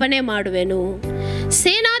ಮೇಘಗಳಿಗೆ ಅಪ್ಪಣೆ ಮಾಡುವೆನು.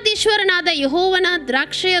 ಸೇನಾಧೀಶ್ವರನಾದ ಯೆಹೋವನ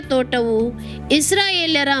ದ್ರಾಕ್ಷಿಯ ತೋಟವು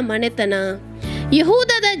ಇಸ್ರಾಯೇಲ್ಯರ ಮನೆತನ.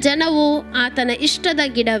 ಯೆಹೂದದ ಜನವು ಆತನ ಇಷ್ಟದ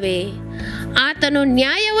ಗಿಡವೇ. ಆತನು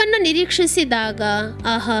ನ್ಯಾಯವನ್ನು ನಿರೀಕ್ಷಿಸಿದಾಗ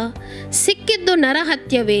ಸಿಕ್ಕಿದ್ದು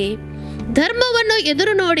ನರಹತ್ಯವೇ. ಧರ್ಮವನ್ನು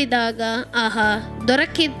ಎದುರು ನೋಡಿದಾಗ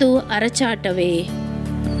ದೊರಕಿದ್ದು ಅರಚಾಟವೇ.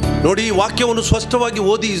 ನೋಡಿ, ಈ ವಾಕ್ಯವನ್ನು ಸ್ಪಷ್ಟವಾಗಿ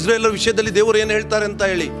ಓದಿ. ಇಸ್ರಾಯೇಲರ ವಿಷಯದಲ್ಲಿ ದೇವರು ಏನು ಹೇಳ್ತಾರೆ ಅಂತ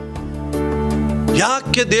ಹೇಳಿ.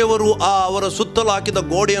 ಯಾಕೆ ದೇವರು ಅವರ ಸುತ್ತಲೂ ಹಾಕಿದ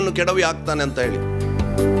ಗೋಡೆಯನ್ನು ಕೆಡವಿ ಹಾಕ್ತಾನೆ ಅಂತ ಹೇಳಿ.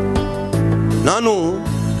 ನಾನು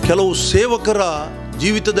ಕೆಲವು ಸೇವಕರ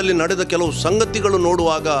ಜೀವಿತದಲ್ಲಿ ನಡೆದ ಕೆಲವು ಸಂಗತಿಗಳು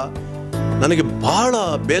ನೋಡುವಾಗ ನನಗೆ ಬಹಳ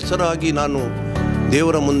ಬೇಸರ ಆಗಿ ನಾನು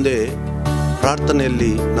ದೇವರ ಮುಂದೆ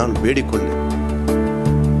ಪ್ರಾರ್ಥನೆಯಲ್ಲಿ ನಾನು ಬೇಡಿಕೊಂಡೆ.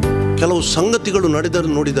 ಕೆಲವು ಸಂಗತಿಗಳು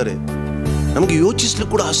ನೋಡಿದರೆ ನಮಗೆ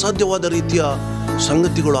ಯೋಚಿಸಲಿಕ್ಕೆ ಕೂಡ ಅಸಾಧ್ಯವಾದ ರೀತಿಯ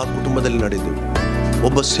ಸಂಗತಿಗಳು ಆ ಕುಟುಂಬದಲ್ಲಿ ನಡೆದವು.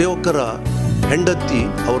 ಒಬ್ಬ ಸೇವಕರ ಹೆಂಡತಿ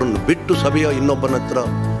ಅವರನ್ನು ಬಿಟ್ಟು ಸಭೆಯ ಇನ್ನೊಬ್ಬನ ಹತ್ರ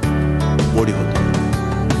ಓಡಿ ಹೋದ.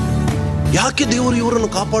 ಯಾಕೆ ದೇವರು ಇವರನ್ನು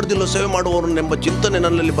ಕಾಪಾಡುವುದಿಲ್ಲ, ಸೇವೆ ಮಾಡುವವರನ್ನೆಂಬ ಚಿಂತನೆ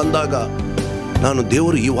ನನ್ನಲ್ಲಿ ಬಂದಾಗ ನಾನು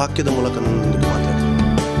ದೇವರು ಈ ವಾಕ್ಯದ ಮೂಲಕ ನನ್ನೊಂದಿಗೆ ಮಾತಾಡಿದೆ.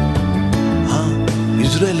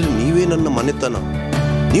 ಇಸ್ರಾಯೇಲ್, ನೀವೇ ನನ್ನ ಮನೆತನ,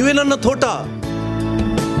 ನೀವೇ ನನ್ನ ತೋಟ.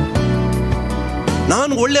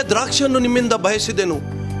 ನಾನು ಒಳ್ಳೆಯ ದ್ರಾಕ್ಷಿಯನ್ನು ನಿಮ್ಮಿಂದ ಬಯಸಿದೆನು,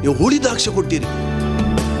 ನೀವು ಹುಳಿ ದ್ರಾಕ್ಷಿ ಕೊಟ್ಟಿರಿ.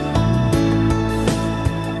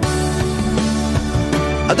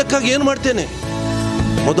 ಅದಕ್ಕಾಗಿ ಏನು ಮಾಡ್ತೇನೆ?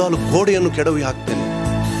 ಮೊದಲು ಗೋಡೆಯನ್ನು ಕೆಡವಿ ಹಾಕ್ತೇನೆ.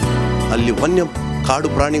 ಅಲ್ಲಿ ವನ್ಯ ಕಾಡು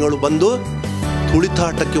ಪ್ರಾಣಿಗಳು ಬಂದು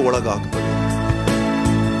ತುಳಿತಾಟಕ್ಕೆ ಒಳಗಾಗ್ತವೆ.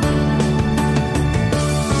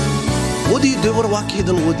 ಓದಿ ದೇವರ ವಾಕ್ಯ,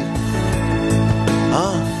 ಇದನ್ನು ಓದಿ.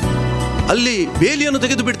 ಅಲ್ಲಿ ಬೇಲಿಯನ್ನು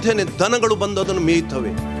ತೆಗೆದು ಬಿಡ್ತೇನೆ, ದನಗಳು ಬಂದು ಅದನ್ನು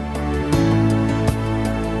ಮೇಯ್ತವೆ.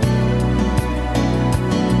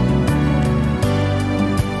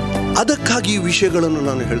 ಅದಕ್ಕಾಗಿ ಈ ವಿಷಯಗಳನ್ನು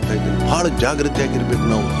ನಾನು ಹೇಳ್ತಾ ಇದ್ದೇನೆ. ಬಹಳ ಜಾಗೃತಿಯಾಗಿರ್ಬೇಕು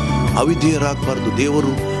ನಾವು, ಅವಿಧೇಯರಾಗಬಾರ್ದು.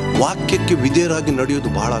 ದೇವರು ವಾಕ್ಯಕ್ಕೆ ವಿಧೇಯರಾಗಿ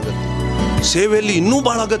ನಡೆಯೋದು ಬಹಳ ಅಗತ್ಯ. ಸೇವೆಯಲ್ಲಿ ಇನ್ನೂ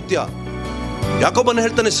ಬಹಳ ಅಗತ್ಯ. ಯಾಕೋಬನ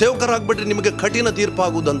ಹೇಳ್ತಾನೆ, ಸೇವಕರಾಗ್ಬಿಟ್ರೆ ನಿಮಗೆ ಕಠಿಣ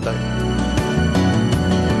ತೀರ್ಪಾಗುವುದಂತ.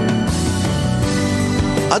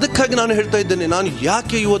 ಅದಕ್ಕಾಗಿ ನಾನು ಹೇಳ್ತಾ ಇದ್ದೇನೆ, ನಾನು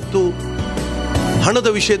ಯಾಕೆ ಇವತ್ತು ಹಣದ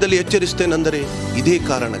ವಿಷಯದಲ್ಲಿ ಎಚ್ಚರಿಸ್ತೇನೆಂದರೆ ಇದೇ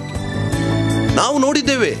ಕಾರಣಕ್ಕೆ. ನಾವು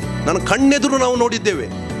ನೋಡಿದ್ದೇವೆ, ನನ್ನ ಕಣ್ಣೆದುರು ನಾವು ನೋಡಿದ್ದೇವೆ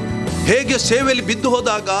ಹೇಗೆ ಸೇವೆಯಲ್ಲಿ ಬಿದ್ದು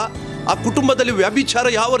ಹೋದಾಗ ಆ ಕುಟುಂಬದಲ್ಲಿ ವ್ಯಭಿಚಾರ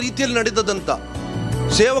ಯಾವ ರೀತಿಯಲ್ಲಿ ನಡೆದದಂತ.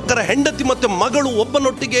 ಸೇವಕರ ಹೆಂಡತಿ ಮತ್ತೆ ಮಗಳು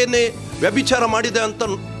ಒಬ್ಬನೊಟ್ಟಿಗೇನೆ ವ್ಯಭಿಚಾರ ಮಾಡಿದೆ ಅಂತ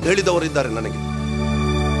ಹೇಳಿದವರಿದ್ದಾರೆ ನನಗೆ.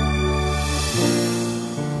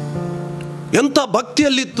 ಎಂಥ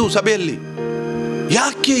ಭಕ್ತಿಯಲ್ಲಿತ್ತು ಸಭೆಯಲ್ಲಿ,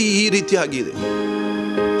 ಯಾಕೆ ಈ ರೀತಿ ಆಗಿದೆ?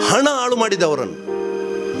 ಹಣ ಹಾಳು ಮಾಡಿದವರನ್ನು.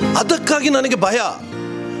 ಅದಕ್ಕಾಗಿ ನನಗೆ ಭಯ.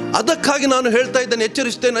 ಅದಕ್ಕಾಗಿ ನಾನು ಹೇಳ್ತಾ ಇದ್ದೇನೆ,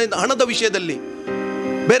 ಎಚ್ಚರಿಸ್ತೇನೆ. ಹಣದ ವಿಷಯದಲ್ಲಿ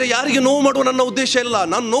ಬೇರೆ ಯಾರಿಗೆ ನೋವು ಮಾಡುವ ನನ್ನ ಉದ್ದೇಶ ಇಲ್ಲ.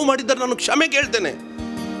 ನಾನು ನೋವು ಮಾಡಿದ್ದರೆ ನಾನು ಕ್ಷಮೆ ಕೇಳ್ತೇನೆ.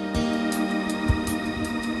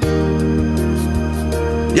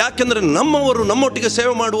 ಯಾಕೆಂದ್ರೆ ನಮ್ಮವರು, ನಮ್ಮೊಟ್ಟಿಗೆ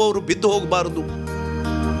ಸೇವೆ ಮಾಡುವವರು ಬಿದ್ದು ಹೋಗಬಾರದು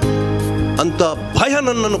ಅಂತ ಭಯ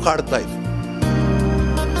ನನ್ನನ್ನು ಕಾಡ್ತಾ ಇದೆ.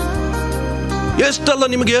 ಎಷ್ಟಲ್ಲ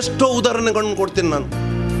ನಿಮಗೆ ಎಷ್ಟೋ ಉದಾಹರಣೆಗಳನ್ನು ಕೊಡ್ತೀನಿ ನಾನು.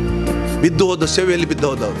 ಬಿದ್ದು ಹೋದ ಸೇವೆಯಲ್ಲಿ ಬಿದ್ದು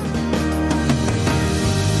ಹೋದವರು.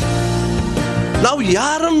 ನಾವು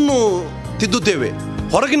ಯಾರನ್ನು ತಿದ್ದುತ್ತೇವೆ?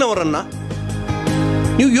 ಹೊರಗಿನವರನ್ನ.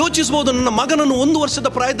 ನೀವು ಯೋಚಿಸಬಹುದು, ನನ್ನ ಮಗನನ್ನು 1 ವರ್ಷದ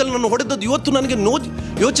ಪ್ರಾಯದಲ್ಲಿ ನಾನು ಹೊಡೆದದ್ದು ಇವತ್ತು ನನಗೆ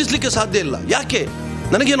ಯೋಚಿಸಲಿಕ್ಕೆ ಸಾಧ್ಯ ಇಲ್ಲ. ಯಾಕೆ?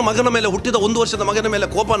 ನನಗೇನು ಮಗನ ಮೇಲೆ, ಹುಟ್ಟಿದ 1 ವರ್ಷದ ಮಗನ ಮೇಲೆ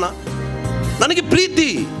ಕೋಪನ? ನನಗೆ ಪ್ರೀತಿ.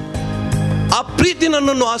 ಆ ಪ್ರೀತಿ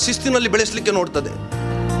ನನ್ನನ್ನು ಆ ಶಿಸ್ತಿನಲ್ಲಿ ಬೆಳೆಸಲಿಕ್ಕೆ ನೋಡ್ತದೆ.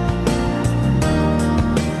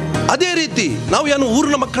 ಅದೇ ರೀತಿ ನಾವು ಏನು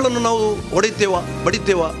ಊರಿನ ಮಕ್ಕಳನ್ನು ನಾವು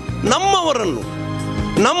ಬಡಿತೇವ?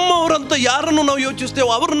 ನಮ್ಮವರಂತ ಯಾರನ್ನು ನಾವು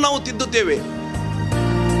ಯೋಚಿಸ್ತೇವೋ ಅವರನ್ನು ನಾವು ತಿದ್ದುತ್ತೇವೆ.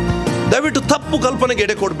 ದಯವಿಟ್ಟು ತಪ್ಪು ಕಲ್ಪನೆಗೆ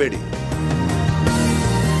ಎಡೆ ಕೊಡಬೇಡಿ.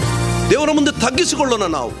 ದೇವರ ಮುಂದೆ ತಗ್ಗಿಸಿಕೊಳ್ಳೋಣ.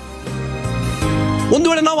 ನಾವು ಒಂದು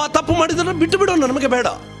ವೇಳೆ ನಾವು ಆ ತಪ್ಪು ಮಾಡಿದರೆ ಬಿಟ್ಟು ಬಿಡೋಣ, ನಮಗೆ ಬೇಡ.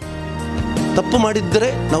 ತಪ್ಪು ಮಾಡಿದ್ದರೆ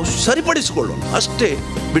ನಾವು ಸರಿಪಡಿಸಿಕೊಳ್ಳೋಣ ಅಷ್ಟೇ,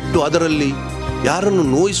 ಬಿಟ್ಟು ಅದರಲ್ಲಿ ಯಾರನ್ನು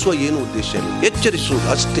ನೋಯಿಸುವ ಏನು ಉದ್ದೇಶ ಇಲ್ಲ. ಎಚ್ಚರಿಸುವುದು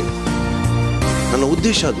ಅಷ್ಟೇ ನನ್ನ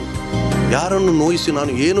ಉದ್ದೇಶ. ಅದು ಯಾರನ್ನು ನೋಯಿಸಿ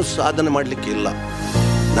ನಾನು ಏನು ಸಾಧನೆ ಮಾಡಲಿಕ್ಕೆ ಇಲ್ಲ.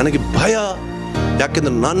 ನನಗೆ ಭಯ.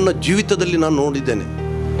 ಯಾಕೆಂದ್ರೆ ನನ್ನ ಜೀವಿತದಲ್ಲಿ ನಾನು ನೋಡಿದ್ದೇನೆ.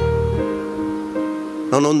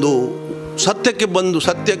 ನಾನೊಂದು ಸತ್ಯಕ್ಕೆ ಬಂದು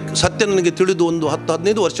ಸತ್ಯ ನನಗೆ ತಿಳಿದು ಒಂದು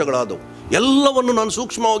 10-15 ವರ್ಷಗಳಾದವು. ಎಲ್ಲವನ್ನು ನಾನು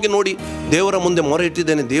ಸೂಕ್ಷ್ಮವಾಗಿ ನೋಡಿ ದೇವರ ಮುಂದೆ ಮೊರೆ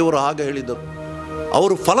ಇಟ್ಟಿದ್ದೇನೆ. ದೇವರು ಆಗ ಹೇಳಿದರು,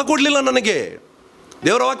 ಅವರು ಫಲ ಕೊಡಲಿಲ್ಲ ನನಗೆ.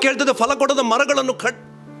 ದೇವರ ವಾಕ್ಯ ಹೇಳ್ತದೆ, ಫಲ ಕೊಡದ ಮರಗಳನ್ನು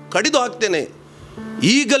ಕಡಿದು ಹಾಕ್ತೇನೆ,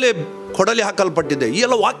 ಈಗಲೇ ಕೊಡಲಿ ಹಾಕಲ್ಪಟ್ಟಿದೆ. ಈ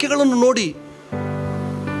ಎಲ್ಲ ವಾಕ್ಯಗಳನ್ನು ನೋಡಿ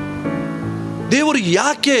ದೇವರು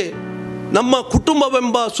ಯಾಕೆ ನಮ್ಮ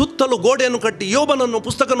ಕುಟುಂಬವೆಂಬ ಸುತ್ತಲೂ ಗೋಡೆಯನ್ನು ಕಟ್ಟಿ, ಯೋಬನನ್ನು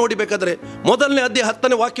ಪುಸ್ತಕ ನೋಡಿಬೇಕಾದ್ರೆ 1ನೇ ಅಧ್ಯಾಯ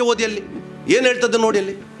 10ನೇ ವಾಕ್ಯ ಓದಿಯಲ್ಲಿ ಏನು ಹೇಳ್ತದೆ ನೋಡಿ.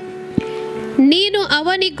 ಅಲ್ಲಿ ನೀನು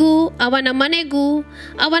ಅವನಿಗೂ ಅವನ ಮನೆಗೂ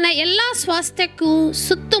ಅವನ ಎಲ್ಲಾ ಸ್ವಾಸ್ಥ್ಯಕ್ಕೂ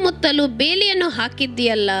ಸುತ್ತಮುತ್ತಲೂ ಬೇಲಿಯನ್ನು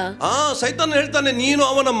ಹಾಕಿದ್ದೀಯಲ್ಲ. ಸೈತಾನ ಹೇಳ್ತಾನೆ, ನೀನು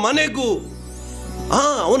ಅವನ ಮನೆಗೂ,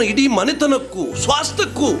 ಅವನ ಇಡೀ ಮನೆತನಕ್ಕೂ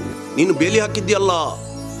ಸ್ವಾಸ್ಥ್ಯಕ್ಕೂ ನೀನು ಬೇಲಿ ಹಾಕಿದ್ದೀಯಲ್ಲ.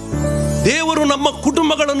 ದೇವರು ನಮ್ಮ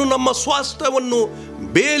ಕುಟುಂಬಗಳನ್ನು, ನಮ್ಮ ಸ್ವಾಸ್ಥ್ಯವನ್ನು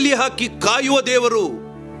ಬೇಲಿ ಹಾಕಿ ಕಾಯುವ ದೇವರು.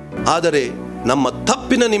 ಆದರೆ ನಮ್ಮ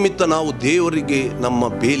ತಪ್ಪಿನ ನಿಮಿತ್ತ ನಾವು ದೇವರಿಗೆ ನಮ್ಮ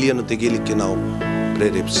ಬೇಲಿಯನ್ನು ತೆಗೆಯಲಿಕ್ಕೆ ನಾವು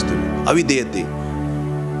ಪ್ರೇರೇಪಿಸ್ತೇವೆ. ಅವಿಧೇಯತೆ,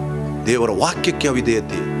 ದೇವರ ವಾಕ್ಯಕ್ಕೆ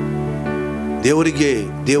ಅವಿಧೇಯತೆ,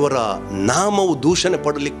 ದೇವರ ನಾಮವು ದೂಷಣೆ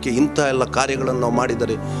ಪಡಲಿಕ್ಕೆ ಇಂಥ ಎಲ್ಲ ಕಾರ್ಯಗಳನ್ನು ನಾವು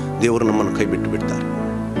ಮಾಡಿದರೆ ದೇವರು ನಮ್ಮನ್ನು ಕೈ ಬಿಟ್ಟು ಬಿಡ್ತಾರೆ.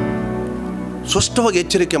 ಸ್ಪಷ್ಟವಾಗಿ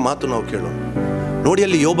ಎಚ್ಚರಿಕೆ ಮಾತು ನಾವು ಕೇಳೋಣ. ನೋಡಿ,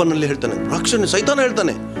 ಅಲ್ಲಿ ಯೋಬನಲ್ಲಿ ಹೇಳ್ತಾನೆ, ರಕ್ಷಣೆ ಸೈತಾನ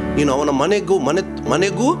ಹೇಳ್ತಾನೆ, ನೀನು ಅವನ ಮನೆಗೂ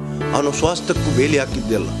ಅವನ ಸ್ವಾಸ್ಥ್ಯಕ್ಕೂ ಬೇಲಿ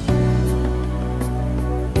ಹಾಕಿದ್ದೆಯಲ್ಲ.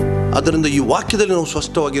 ಅದರಿಂದ ಈ ವಾಕ್ಯದಲ್ಲಿ ನಾವು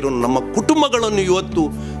ಸ್ಪಷ್ಟವಾಗಿರೋಣ. ನಮ್ಮ ಕುಟುಂಬಗಳನ್ನು ಇವತ್ತು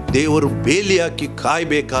ದೇವರು ಬೇಲಿ ಹಾಕಿ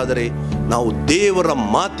ಕಾಯಬೇಕಾದರೆ ನಾವು ದೇವರ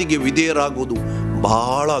ಮಾತಿಗೆ ವಿಧೇಯರಾಗುವುದು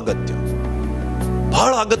ಬಹಳ ಅಗತ್ಯ.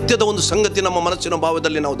 ಬಹಳ ಅಗತ್ಯದ ಒಂದು ಸಂಗತಿ ನಮ್ಮ ಮನಸ್ಸಿನ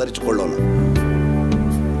ಭಾವದಲ್ಲಿ ನಾವು ಧರಿಸಿಕೊಳ್ಳೋಣ.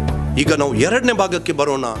 ಈಗ ನಾವು 2ನೇ ಭಾಗಕ್ಕೆ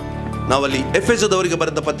ಬರೋಣ. ನಾವಲ್ಲಿ ಎಫೆಸದವರಿಗೆ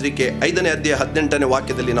ಬರೆದ ಪತ್ರಿಕೆ 5ನೇ ಅಧ್ಯಾಯ 18ನೇ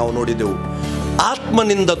ವಾಕ್ಯದಲ್ಲಿ ನಾವು ನೋಡಿದೆವು,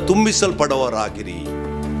 ಆತ್ಮನಿಂದ ತುಂಬಿಸಲ್ಪಡುವವರಾಗಿರಿ.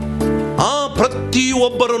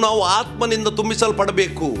 ಪ್ರತಿಯೊಬ್ಬರು ನಾವು ಆತ್ಮನಿಂದ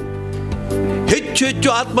ತುಂಬಿಸಲ್ಪಡಬೇಕು. ಹೆಚ್ಚು ಹೆಚ್ಚು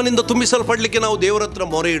ಆತ್ಮನಿಂದ ತುಂಬಿಸಲ್ಪಡಲಿಕ್ಕೆ ನಾವು ದೇವರ ಹತ್ರ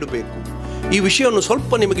ಮೊರೆ ಇಡಬೇಕು. ಈ ವಿಷಯವನ್ನು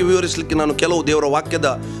ಸ್ವಲ್ಪ ನಿಮಗೆ ವಿವರಿಸಲಿಕ್ಕೆ ನಾನು ಕೆಲವು ದೇವರ ವಾಕ್ಯದ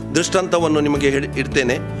ದೃಷ್ಟಾಂತವನ್ನು ನಿಮಗೆ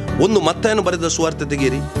ಇಡ್ತೇನೆ. ಒಂದು ಮತ್ತಾಯನು ಬರೆದ ಸುವಾರ್ತೆ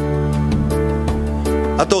ತೆಗೀರಿ,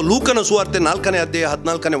 ಅಥವಾ ಲೂಕನ ಸುವಾರ್ತೆ 4ನೇ ಅಧ್ಯಾಯ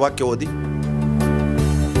 14ನೇ ವಾಕ್ಯ ಓದಿ.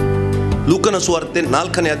 ಲೂಕನ ಸುವಾರ್ತೆ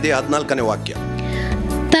 4ನೇ ಅಧ್ಯಾಯ 14ನೇ ವಾಕ್ಯ.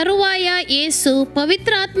 ತರುವಾಯ ಯೇಸು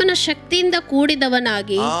ಪವಿತ್ರಾತ್ಮನ ಶಕ್ತಿಯಿಂದ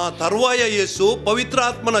ಕೂಡಿದವನಾಗಿ. ತರುವಾಯ ಯೇಸು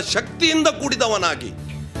ಪವಿತ್ರಾತ್ಮನ ಶಕ್ತಿಯಿಂದ ಕೂಡಿದವನಾಗಿ.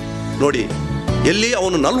 ನೋಡಿ, ಎಲ್ಲಿ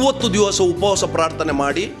ಅವನು 40 ದಿವಸ ಉಪವಾಸ ಪ್ರಾರ್ಥನೆ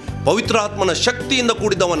ಮಾಡಿ ಪವಿತ್ರಾತ್ಮನ ಶಕ್ತಿಯಿಂದ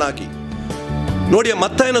ಕೂಡಿದವನಾಗಿ. ನೋಡಿ,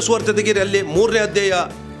 ಮತ್ತಾಯನ ಸುವಾರ್ತೆ ತೆಗೀರಿ, ಅಲ್ಲಿ 3ನೇ ಅಧ್ಯಾಯ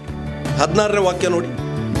 16ನೇ ವಾಕ್ಯ ನೋಡಿ.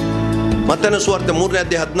 ಮತ್ತಾಯನ ಸುವಾರ್ತೆ 3ನೇ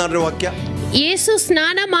ಅಧ್ಯಾಯ 16ನೇ ವಾಕ್ಯ. ಯೇಸು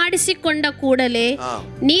ಸ್ನಾನ ಮಾಡಿಸಿಕೊಂಡ ಕೂಡಲೇ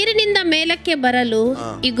ನೀರಿನಿಂದ ಮೇಲಕ್ಕೆ ಬರಲು,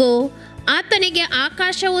 ಇಗೋ, ಆತನಿಗೆ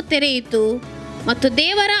ಆಕಾಶವು ತೆರೆಯಿತು, ಮತ್ತು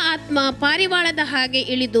ದೇವರ ಆತ್ಮ ಪಾರಿವಾಳದ ಹಾಗೆ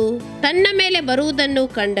ಇಳಿದು ತನ್ನ ಮೇಲೆ ಬರುವುದನ್ನು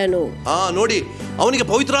ಕಂಡನು. ನೋಡಿ, ಅವನಿಗೆ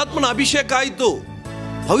ಪವಿತ್ರಾತ್ಮನ ಅಭಿಷೇಕ ಆಯಿತು.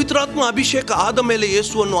 ಪವಿತ್ರಾತ್ಮ ಅಭಿಷೇಕ ಆದ ಮೇಲೆ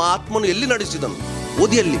ಯೇಸುವನ್ನು ಆತ್ಮನು ಎಲ್ಲಿ ನಡೆಸಿದನು?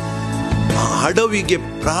 ಓದಿಯಲ್ಲಿ ಅಡವಿಗೆ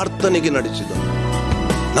ಪ್ರಾರ್ಥನೆಗೆ ನಡೆಸಿದನು.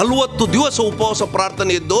 40 ದಿವಸ ಉಪವಾಸ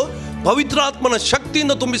ಪ್ರಾರ್ಥನೆ ಇದ್ದು ಪವಿತ್ರಾತ್ಮನ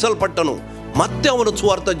ಶಕ್ತಿಯಿಂದ ತುಂಬಿಸಲ್ಪಟ್ಟನು. ಮತ್ತೆ ಅವನು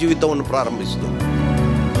ಸ್ವಾರ್ಥ ಜೀವಿತವನ್ನು ಪ್ರಾರಂಭಿಸಿದನು.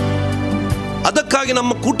 ಅದಕ್ಕಾಗಿ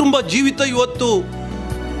ನಮ್ಮ ಕುಟುಂಬ ಜೀವಿತ ಇವತ್ತು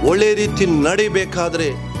ಒಳ್ಳೆ ರೀತಿ ನಡಿಬೇಕಾದ್ರೆ,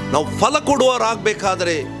 ನಾವು ಫಲ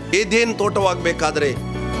ಕೊಡುವವರಾಗಬೇಕಾದ್ರೆ, ಏದೇನು ತೋಟವಾಗಬೇಕಾದ್ರೆ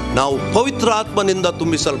ನಾವು ಪವಿತ್ರ ಆತ್ಮನಿಂದ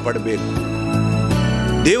ತುಂಬಿಸಲ್ಪಡಬೇಕು.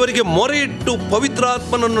 ದೇವರಿಗೆ ಮೊರೆ ಇಟ್ಟು ಪವಿತ್ರ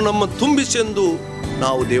ಆತ್ಮನನ್ನು ನಮ್ಮ ತುಂಬಿಸೆಂದು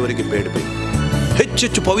ನಾವು ದೇವರಿಗೆ ಬೇಡಬೇಕು.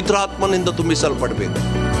 ಹೆಚ್ಚೆಚ್ಚು ಪವಿತ್ರ ಆತ್ಮನಿಂದ ತುಂಬಿಸಲ್ಪಡಬೇಕು.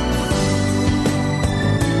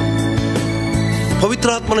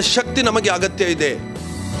 ಪವಿತ್ರಾತ್ಮನ ಶಕ್ತಿ ನಮಗೆ ಅಗತ್ಯ ಇದೆ.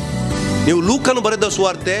 ನೀವು ಲೂಕನು ಬರೆದ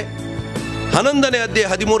ಸುವಾರ್ತೆ 11ನೇ ಅಧ್ಯಾಯ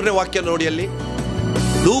 13ನೇ ವಾಕ್ಯ ನೋಡಿ. ಅಲ್ಲಿ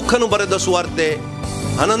ಲೂಕನು ಬರೆದ ಸುವಾರ್ತೆ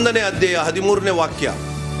 11ನೇ ಅಧ್ಯಾಯ 13ನೇ ವಾಕ್ಯ.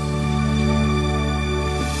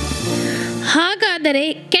 ಹಾಗಾದರೆ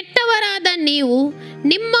ಕೆಟ್ಟವರಾದ ನೀವು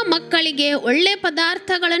ನಿಮ್ಮ ಮಕ್ಕಳಿಗೆ ಒಳ್ಳೆ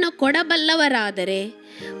ಪದಾರ್ಥಗಳನ್ನು ಕೊಡಬಲ್ಲವರಾದರೆ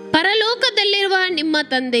ಪರಲೋಕದಲ್ಲಿರುವ ನಿಮ್ಮ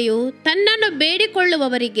ತಂದೆಯು ತನ್ನನ್ನು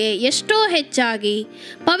ಬೇಡಿಕೊಳ್ಳುವವರಿಗೆ ಎಷ್ಟೋ ಹೆಚ್ಚಾಗಿ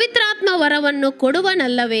ಪವಿತ್ರಾತ್ಮ ವರವನ್ನು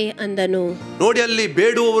ಕೊಡುವನಲ್ಲವೇ ಅಂದನು. ನೋಡಿ, ಅಲ್ಲಿ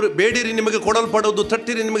ಬೇಡುವವರು ಬೇಡಿರಿ ನಿಮಗೆ ಕೊಡಲ್ಪಡುವುದು,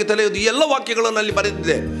 ತಟ್ಟಿರಿ ನಿಮಗೆ ತಿಳಿಯುವುದು, ಈ ಎಲ್ಲ ವಾಕ್ಯಗಳನ್ನು ಅಲ್ಲಿ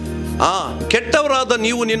ಬರೆದಿದೆ. ಕೆಟ್ಟವರಾದ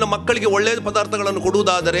ನೀವು ನಿನ್ನ ಮಕ್ಕಳಿಗೆ ಒಳ್ಳೆಯ ಪದಾರ್ಥಗಳನ್ನು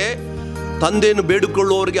ಕೊಡುವುದಾದರೆ ತಂದೆಯನ್ನು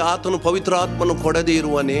ಬೇಡಿಕೊಳ್ಳುವವರಿಗೆ ಆತನು ಪವಿತ್ರಾತ್ಮನು ಕೊಡದೇ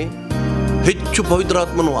ಇರುವನೇ? ಹೆಚ್ಚು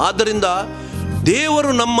ಪವಿತ್ರಾತ್ಮನು. ಆದ್ದರಿಂದ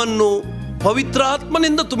ದೇವರು ನಮ್ಮನ್ನು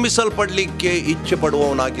ಪವಿತ್ರಾತ್ಮನಿಂದ ತುಂಬಿಸಲ್ಪಡಲಿಕ್ಕೆ ಇಚ್ಛೆ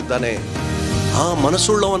ಪಡುವವನಾಗಿದ್ದಾನೆ,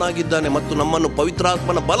 ಮನಸ್ಸುಳ್ಳವನಾಗಿದ್ದಾನೆ ಮತ್ತು ನಮ್ಮನ್ನು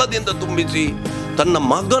ಪವಿತ್ರಾತ್ಮನ ಬಲದಿಂದ ತುಂಬಿಸಿ ತನ್ನ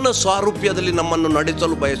ಮಗನ ಸಾರೂಪ್ಯದಲ್ಲಿ ನಮ್ಮನ್ನು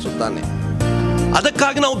ನಡೆಸಲು ಬಯಸುತ್ತಾನೆ.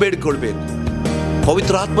 ಅದಕ್ಕಾಗಿ ನಾವು ಬೇಡಿಕೊಳ್ಬೇಕು,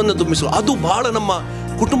 ಪವಿತ್ರಾತ್ಮನ ತುಂಬಿಸಲು. ಅದು ಬಹಳ ನಮ್ಮ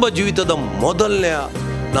ಕುಟುಂಬ ಜೀವಿತದ ಮೊದಲನೆಯ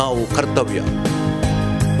ನಾವು ಕರ್ತವ್ಯ.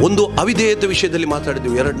 ಒಂದು ಅವಿಧೇಯತೆ ವಿಷಯದಲ್ಲಿ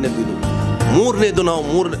ಮಾತಾಡಿದ್ವಿ, ಎರಡನೇದು ಇದು. ಮೂರನೇದು ನಾವು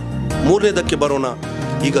ಮೂರನೇದಕ್ಕೆ ಬರೋಣ.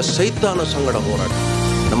 ಈಗ ಸೈತಾನ ಸಂಗಡ ಹೋರಾಟ.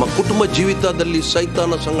 ನಮ್ಮ ಕುಟುಂಬ ಜೀವಿತದಲ್ಲಿ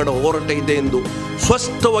ಸೈತಾನ ಸಂಗಡ ಹೋರಾಟ ಇದೆ ಎಂದು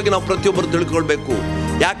ಸ್ಪಷ್ಟವಾಗಿ ನಾವು ಪ್ರತಿಯೊಬ್ಬರು ತಿಳ್ಕೊಳ್ಬೇಕು.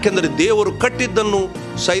 ಯಾಕೆಂದರೆ ದೇವರು ಕಟ್ಟಿದ್ದನ್ನು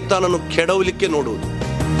ಸೈತಾನನು ಕೆಡವಲಿಕ್ಕೆ ನೋಡುವುದು.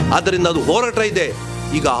 ಆದ್ದರಿಂದ ಅದು ಹೋರಾಟ ಇದೆ.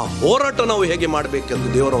 ಈಗ ಆ ಹೋರಾಟ ನಾವು ಹೇಗೆ ಮಾಡಬೇಕೆಂದು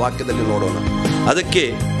ದೇವರ ವಾಕ್ಯದಲ್ಲಿ ನೋಡೋಣ. ಅದಕ್ಕೆ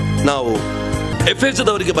ನಾವು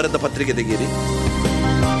ಎಫೆಸದವರಿಗೆ ಬರೆದ ಪತ್ರಿಕೆ ತೆಗೀರಿ.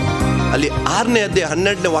 ಅಲ್ಲಿ 6ನೇ ಅಧ್ಯಾಯ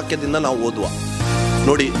 12ನೇ ವಾಕ್ಯದಿಂದ ನಾವು ಓದುವ.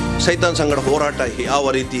 ನೋಡಿ, ಸೈತಾನ ಸಂಗಡ ಹೋರಾಟ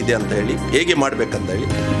ಯಾವ ರೀತಿ ಇದೆ ಅಂತ ಹೇಳಿ, ಹೇಗೆ ಮಾಡ್ಬೇಕಂತ ಹೇಳಿ.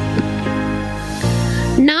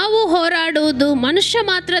 ನಾವು ಹೋರಾಡುವುದು ಮನುಷ್ಯ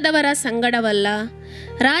ಮಾತ್ರದವರ ಸಂಗಡವಲ್ಲ,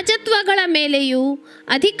 ರಾಜತ್ವಗಳ ಮೇಲೆಯೂ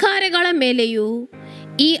ಅಧಿಕಾರಿಗಳ ಮೇಲೆಯೂ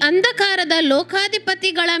ಈ ಅಂಧಕಾರದ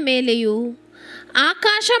ಲೋಕಾಧಿಪತಿಗಳ ಮೇಲೆಯೂ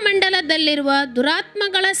ಆಕಾಶ ಮಂಡಲದಲ್ಲಿರುವ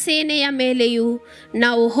ದುರಾತ್ಮಗಳ ಸೇನೆಯ ಮೇಲೆಯೂ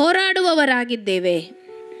ನಾವು ಹೋರಾಡುವವರಾಗಿದ್ದೇವೆ.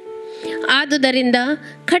 ಆದುದರಿಂದ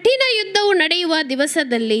ಕಠಿಣ ಯುದ್ಧವು ನಡೆಯುವ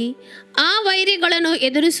ದಿವಸದಲ್ಲಿ ಆ ವೈರಿಗಳನ್ನು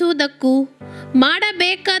ಎದುರಿಸುವುದಕ್ಕೂ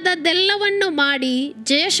ಮಾಡಬೇಕಾದದ್ದೆಲ್ಲವನ್ನು ಮಾಡಿ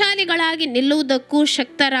ಜಯಶಾಲಿಗಳಾಗಿ ನಿಲ್ಲುವುದಕ್ಕೂ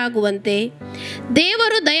ಶಕ್ತರಾಗುವಂತೆ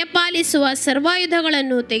ದೇವರು ದಯಪಾಲಿಸುವ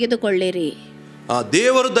ಸರ್ವಾಯುಧಗಳನ್ನು ತೆಗೆದುಕೊಳ್ಳಿರಿ.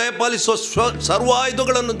 ದೇವರು ದಯಪಾಲಿಸುವ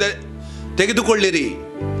ಸರ್ವಾಯುಧಗಳನ್ನು ತೆಗೆದುಕೊಳ್ಳಿರಿ.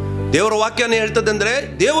 ದೇವರ ವಾಕ್ಯನೇ ಹೇಳ್ತದೆ ಅಂದ್ರೆ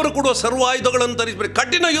ದೇವರು ಕೊಡುವ ಸರ್ವಾಯುಧಗಳನ್ನು ಧರಿಸಬೇಕು.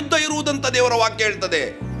 ಕಠಿಣ ಯುದ್ಧ ಇರುವುದಂತ ದೇವರ ವಾಕ್ಯ ಹೇಳ್ತದೆ.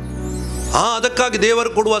 ಅದಕ್ಕಾಗಿ ದೇವರು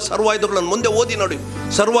ಕೊಡುವ ಸರ್ವಾಯುಧಗಳನ್ನು ಮುಂದೆ ಓದಿ ನೋಡಿ.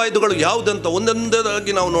 ಸರ್ವಾಯುಧಗಳು ಯಾವುದಂತ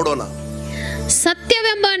ಒಂದೊಂದಾಗಿ ನಾವು ನೋಡೋಣ.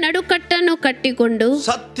 ಸತ್ಯವೆಂಬ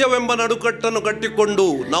ನಡುಕಟ್ಟನ್ನು ಕಟ್ಟಿಕೊಂಡು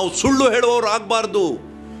ನಾವು ಸುಳ್ಳು ಹೇಳುವವರು ಆಗಬಾರ್ದು.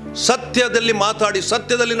 ಸತ್ಯದಲ್ಲಿ ಮಾತಾಡಿ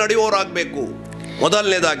ಸತ್ಯದಲ್ಲಿ ನಡೆಯುವವರಾಗಬೇಕು.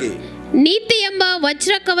 ಮೊದಲನೇದಾಗಿ ನೀತಿ ಎಂಬ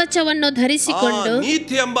ವಜ್ರ ಕವಚವನ್ನು ಧರಿಸಿಕೊಂಡು.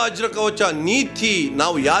 ನೀತಿ ಎಂಬ ವಜ್ರ ಕವಚ. ನೀತಿ,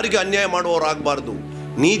 ನಾವು ಯಾರಿಗೆ ಅನ್ಯಾಯ ಮಾಡುವವರಾಗಬಾರ್ದು,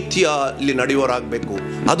 ನೀತಿಯಲ್ಲಿ ನಡೆಯುವವರಾಗಬೇಕು.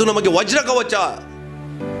 ಅದು ನಮಗೆ ವಜ್ರ ಕವಚ.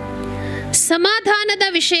 ಸಮಾಧಾನದ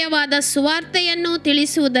ವಿಷಯವಾದ ಸುವಾರ್ತೆಯನ್ನು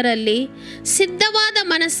ತಿಳಿಸುವುದರಲ್ಲಿ ಸಿದ್ಧವಾದ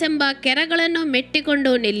ಮನಸ್ಸೆಂಬ ಕೆರಗಳನ್ನು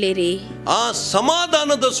ಮೆಟ್ಟಿಕೊಂಡು ನಿಲ್ಲಿರಿ.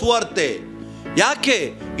 ಸಮಾಧಾನದ ಸುವಾರ್ತೆ. ಯಾಕೆ?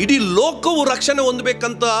 ಇಡೀ ಲೋಕವು ರಕ್ಷಣೆ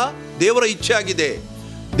ಹೊಂದಬೇಕಂತ ದೇವರ ಇಚ್ಛೆ ಆಗಿದೆ.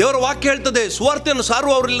 ದೇವರ ವಾಕ್ಯ ಹೇಳ್ತದೆ, ಸುವಾರ್ತೆಯನ್ನು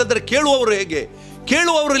ಸಾರುವವರಿಲ್ಲದರೆ ಕೇಳುವವರು ಹೇಗೆ,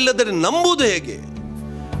 ಕೇಳುವವರಿಲ್ಲದರೆ ನಂಬುವುದು ಹೇಗೆ?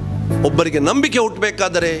 ಒಬ್ಬರಿಗೆ ನಂಬಿಕೆ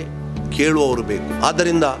ಹುಟ್ಟಬೇಕಾದರೆ ಕೇಳುವವರು ಬೇಕು.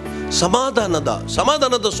 ಆದ್ದರಿಂದ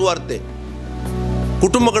ಸಮಾಧಾನದ ಸುವಾರ್ತೆ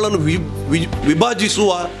ಕುಟುಂಬಗಳನ್ನು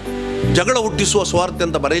ವಿಭಾಜಿಸುವ, ಜಗಳ ಹುಟ್ಟಿಸುವ ಸ್ವಾರ್ಥ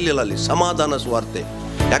ಅಂತ ಬರೆಯಲಿಲ್ಲ ಅಲ್ಲಿ. ಸಮಾಧಾನ ಸ್ವಾರ್ಥ.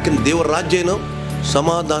 ಯಾಕೆಂದ್ರೆ ದೇವರ ರಾಜ್ಯ ಏನು?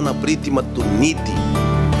 ಸಮಾಧಾನ, ಪ್ರೀತಿ ಮತ್ತು ನೀತಿ.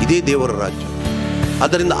 ಇದೇ ದೇವರ ರಾಜ್ಯ.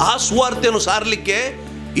 ಅದರಿಂದ ಆ ಸ್ವಾರ್ಥೆಯನ್ನು ಸಾರಲಿಕ್ಕೆ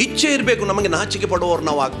ಇಚ್ಛೆ ಇರಬೇಕು. ನಮಗೆ ನಾಚಿಕೆ ಪಡುವವರು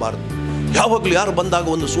ನಾವು ಆಗಬಾರ್ದು. ಯಾವಾಗಲೂ ಯಾರು ಬಂದಾಗ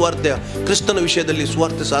ಒಂದು ಸುವಾರ್ತೆ, ಕ್ರಿಸ್ತನ ವಿಷಯದಲ್ಲಿ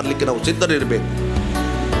ಸುವಾರ್ತೆ ಸಾರಲಿಕ್ಕೆ ನಾವು ಸಿದ್ಧರಿರಬೇಕು.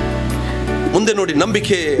 ಮುಂದೆ ನೋಡಿ,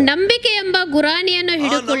 ನಂಬಿಕೆ ಎಂಬ ಗುರಾಣಿಯನ್ನು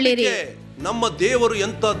ಹಿಡಿದುಕೊಳ್ಳಿರಿ. ನಮ್ಮ ದೇವರು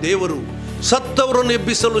ಎಂತ ದೇವರು! ಸತ್ತವರನ್ನು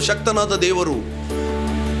ಎಬ್ಬಿಸಲು ಶಕ್ತನಾದ ದೇವರು.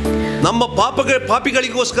 ನಮ್ಮ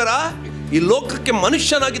ಪಾಪಿಗಳಿಗೋಸ್ಕರ ಈ ಲೋಕಕ್ಕೆ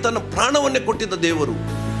ಮನುಷ್ಯನಾಗಿ ತನ್ನ ಪ್ರಾಣವನ್ನೇ ಕೊಟ್ಟಿದ್ದ ದೇವರು.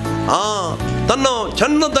 ತನ್ನ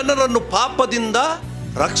ಜನರನ್ನು ಪಾಪದಿಂದ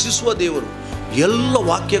ರಕ್ಷಿಸುವ ದೇವರು. ಎಲ್ಲ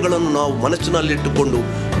ವಾಕ್ಯಗಳನ್ನು ನಾವು ಮನಸ್ಸಿನಲ್ಲಿಟ್ಟುಕೊಂಡು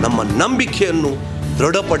ನಮ್ಮ ನಂಬಿಕೆಯನ್ನು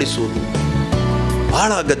ದೃಢಪಡಿಸುವುದು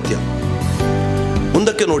ಬಹಳ ಅಗತ್ಯ.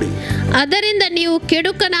 ಮುಂದಕ್ಕೆ ನೋಡಿ. ಅದರಿಂದ ನೀವು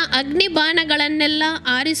ಕೆಡುಕನ ಅಗ್ನಿಬಾಣಗಳನ್ನೆಲ್ಲ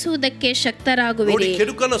ಆರಿಸುವುದಕ್ಕೆ ಶಕ್ತರಾಗುವಿರಿ.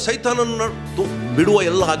 ಕೆಡುಕನ ಸೈತಾನನ್ನು ಬಿಡುವ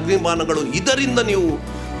ಎಲ್ಲ ಅಗ್ನಿಬಾಣಗಳು, ಇದರಿಂದ ನೀವು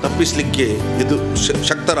ತಪ್ಪಿಸಲಿಕ್ಕೆ ಇದು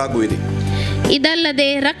ಶಕ್ತರಾಗುವಿರಿ. ಇದಲ್ಲದೆ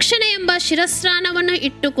ರಕ್ಷಣೆ ಎಂಬ ಶಿರಸ್ತ್ರಾಣವನ್ನು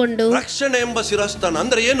ಇಟ್ಟುಕೊಂಡು. ರಕ್ಷಣೆ ಎಂಬ ಶಿರಸ್ತ್ರಾಣ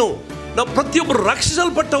ಅಂದ್ರೆ ಏನು? ನಾವು ಪ್ರತಿಯೊಬ್ಬರು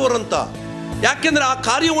ರಕ್ಷಿಸಲ್ಪಟ್ಟವರಂತ. ಯಾಕೆಂದ್ರೆ ಆ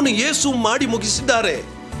ಕಾರ್ಯವನ್ನು ಯೇಸು ಮಾಡಿ ಮುಗಿಸಿದ್ದಾರೆ.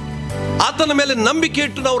 ಆತನ ಮೇಲೆ ನಂಬಿಕೆ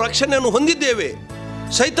ಇಟ್ಟು ನಾವು ರಕ್ಷಣೆಯನ್ನು ಹೊಂದಿದ್ದೇವೆ.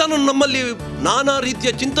 ಸೈತಾನನು ನಮ್ಮಲ್ಲಿ ನಾನಾ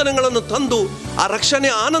ರೀತಿಯ ಚಿಂತನೆಗಳನ್ನು ತಂದು ಆ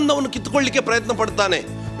ರಕ್ಷಣೆಯ ಆನಂದವನ್ನು ಕಿತ್ತುಕೊಳ್ಳಿಕ್ಕೆ ಪ್ರಯತ್ನ ಪಡ್ತಾನೆ.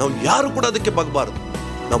 ನಾವು ಯಾರು ಕೂಡ ಅದಕ್ಕೆ ಬಗ್ಬಾರದು.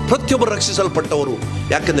 ನಾವು ಪ್ರತಿಯೊಬ್ಬರು ರಕ್ಷಿಸಲ್ಪಟ್ಟವರು.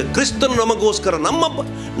 ಯಾಕೆಂದರೆ ಕ್ರಿಸ್ತನು ನಮಗೋಸ್ಕರ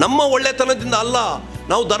ನಮ್ಮ ಒಳ್ಳೆತನದಿಂದ ಅಲ್ಲ,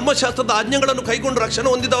 ನಾವು ಧರ್ಮಶಾಸ್ತ್ರದ ಆಜ್ಞೆಗಳನ್ನು ಕೈಗೊಂಡು ರಕ್ಷಣೆ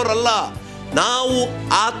ಹೊಂದಿದವರಲ್ಲ, ನಾವು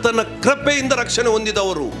ಆತನ ಕೃಪೆಯಿಂದ ರಕ್ಷಣೆ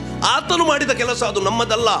ಹೊಂದಿದವರು. ಆತನು ಮಾಡಿದ ಕೆಲಸ ಅದು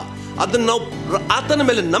ನಮ್ಮದಲ್ಲ. ಅದನ್ನು ನಾವು ಆತನ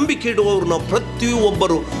ಮೇಲೆ ನಂಬಿಕೆ ಇಡುವವರು. ನಾವು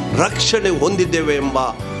ಪ್ರತಿಯೊಬ್ಬರು ರಕ್ಷಣೆ ಹೊಂದಿದ್ದೇವೆ ಎಂಬ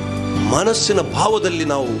ಮನಸ್ಸಿನ ಭಾವದಲ್ಲಿ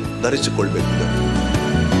ನಾವು ಧರಿಸಿಕೊಳ್ಬೇಕು.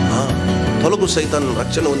 ತೊಲಗು ಸೈತಾನನ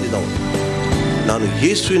ರಕ್ಷಣೆ ಹೊಂದಿದವನು. ನಾನು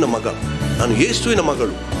ಯೇಸುವಿನ ಮಗ, ನಾನು ಯೇಸುವಿನ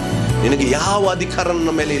ಮಗಳು, ನಿನಗೆ ಯಾವ ಅಧಿಕಾರ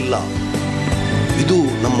ನನ್ನ ಮೇಲೆ ಇಲ್ಲ. ಇದು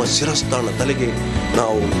ನಮ್ಮ ಶಿರಸ್ಥಾನ, ತಲೆಗೆ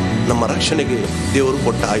ನಾವು ನಮ್ಮ ರಕ್ಷಣೆಗೆ ದೇವರು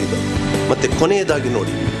ಕೊಟ್ಟ ಆಯುಧ. ಮತ್ತೆ ಕೊನೆಯದಾಗಿ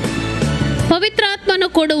ನೋಡಿ, ಪವಿತ್ರಾತ್ಮನು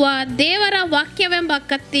ಕೊಡುವ ದೇವರ ವಾಕ್ಯವೆಂಬ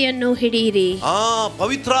ಕತ್ತಿಯನ್ನು ಹಿಡಿಯಿರಿ.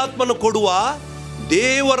 ಪವಿತ್ರಾತ್ಮನು ಕೊಡುವ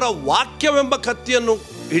ದೇವರ ವಾಕ್ಯವೆಂಬ ಕತ್ತಿಯನ್ನು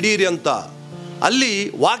ಹಿಡಿಯಿರಿ ಅಂತ. ಅಲ್ಲಿ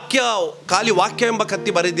ವಾಕ್ಯ, ಖಾಲಿ ವಾಕ್ಯ ಎಂಬ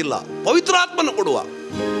ಕತ್ತಿ ಬರೆದಿಲ್ಲ, ಪವಿತ್ರಾತ್ಮನು ಕೊಡುವ.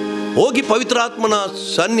 ಹೋಗಿ ಪವಿತ್ರಾತ್ಮನ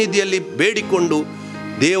ಸನ್ನಿಧಿಯಲ್ಲಿ ಬೇಡಿಕೊಂಡು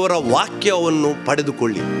ದೇವರ ವಾಕ್ಯವನ್ನು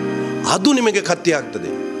ಪಡೆದುಕೊಳ್ಳಿ. ಅದು ನಿಮಗೆ ಕತ್ತಿ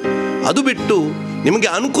ಆಗ್ತದೆ. ಅದು ಬಿಟ್ಟು ನಿಮಗೆ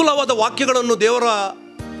ಅನುಕೂಲವಾದ ವಾಕ್ಯಗಳನ್ನು ದೇವರ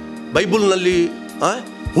ಬೈಬಲ್ನಲ್ಲಿ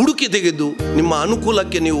ಹುಡುಕಿ ತೆಗೆದು ನಿಮ್ಮ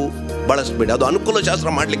ಅನುಕೂಲಕ್ಕೆ ನೀವು ಬಳಸಬೇಡಿ. ಅದು ಅನುಕೂಲ ಶಾಸ್ತ್ರ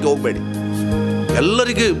ಮಾಡಲಿಕ್ಕೆ ಹೋಗಬೇಡಿ.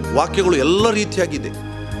 ಎಲ್ಲರಿಗೆ ವಾಕ್ಯಗಳು ಎಲ್ಲ ರೀತಿಯಾಗಿದೆ,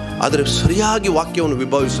 ಆದರೆ ಸರಿಯಾಗಿ ವಾಕ್ಯವನ್ನು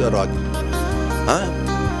ವಿಭಾವಿಸುವವರಾಗಿ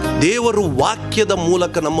ದೇವರು ವಾಕ್ಯದ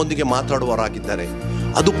ಮೂಲಕ ನಮ್ಮೊಂದಿಗೆ ಮಾತಾಡುವವರಾಗಿದ್ದಾರೆ.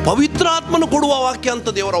 ಅದು ಪವಿತ್ರಾತ್ಮನು ಕೊಡುವ ವಾಕ್ಯ ಅಂತ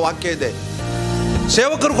ದೇವರ ವಾಕ್ಯ ಇದೆ.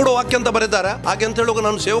 ಸೇವಕರು ಕೊಡುವ ವಾಕ್ಯ ಅಂತ ಬರೆದಾರೆ. ಹಾಗೆ ಅಂತ ಹೇಳುವಾಗ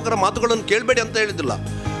ನಾನು ಸೇವಕರ ಮಾತುಗಳನ್ನು ಕೇಳಬೇಡಿ ಅಂತ ಹೇಳಿದಿಲ್ಲ.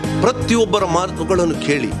 ಪ್ರತಿಯೊಬ್ಬರ ಮಾತುಗಳನ್ನು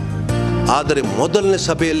ಕೇಳಿ. ಆದರೆ ಮೊದಲನೇ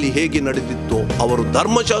ಸಭೆಯಲ್ಲಿ ಹೇಗೆ ನಡೆದಿತ್ತು, ಅವರು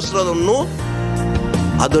ಧರ್ಮಶಾಸ್ತ್ರವನ್ನು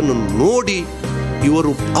ಅದನ್ನು ನೋಡಿ,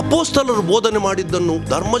 ಇವರು ಅಪೋಸ್ತಲರು ಬೋಧನೆ ಮಾಡಿದ್ದನ್ನು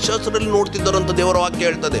ಧರ್ಮಶಾಸ್ತ್ರದಲ್ಲಿ ನೋಡ್ತಿದ್ದಾರಂತ ದೇವರ ವಾಕ್ಯ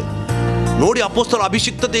ಹೇಳ್ತದೆ. ನೋಡಿ ಅಪೋಸ್ತಲರ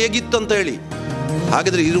ಅಭಿಷಿಕ್ತತೆ ಹೇಗಿತ್ತಂತ ಹೇಳಿ.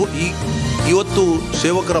 ಹಾಗಾದರೆ ಇವತ್ತು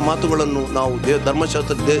ಸೇವಕರ ಮಾತುಗಳನ್ನು ನಾವು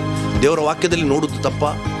ಧರ್ಮಶಾಸ್ತ್ರ ದೇವರ ವಾಕ್ಯದಲ್ಲಿ ನೋಡುವುದು ತಪ್ಪ?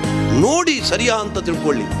 ನೋಡಿ ಸರಿಯಾ ಅಂತ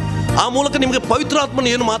ತಿಳ್ಕೊಳ್ಳಿ. ಆ ಮೂಲಕ ನಿಮಗೆ ಪವಿತ್ರಾತ್ಮನ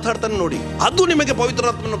ಏನು ಮಾತಾಡ್ತಾನೆ ನೋಡಿ. ಅದು ನಿಮಗೆ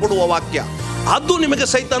ಪವಿತ್ರಾತ್ಮನ ಕೊಡುವ ವಾಕ್ಯ. ಅದು ನಿಮಗೆ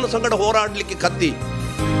ಸೈತಾನ ಸಂಗಡ ಹೋರಾಡಲಿಕ್ಕೆ ಕತ್ತಿ.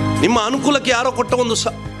 ನಿಮ್ಮ ಅನುಕೂಲಕ್ಕೆ ಯಾರೋ ಕೊಟ್ಟ ಒಂದು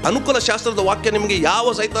ಅನುಕೂಲ ಶಾಸ್ತ್ರದ ವಾಕ್ಯ ನಿಮಗೆ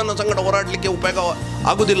ಯಾವ ಸೈತಾನ ಸಂಗಡ ಹೋರಾಡಲಿಕ್ಕೆ ಉಪಯೋಗ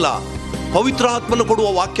ಆಗುವುದಿಲ್ಲ. ಪವಿತ್ರಾತ್ಮನ ಕೊಡುವ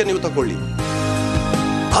ವಾಕ್ಯ ನೀವು ತಗೊಳ್ಳಿ,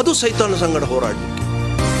 ಅದು ಸೈತಾನ ಸಂಗಡ ಹೋರಾಡಲಿಕ್ಕೆ.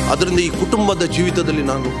 ಅದರಿಂದ ಈ ಕುಟುಂಬದ ಜೀವಿತದಲ್ಲಿ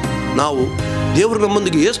ನಾವು ದೇವರು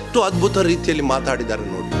ನಮ್ಮೊಂದಿಗೆ ಎಷ್ಟು ಅದ್ಭುತ ರೀತಿಯಲ್ಲಿ ಮಾತಾಡಿದ್ದಾರೆ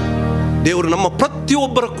ನೋಡಿ. ದೇವರು ನಮ್ಮ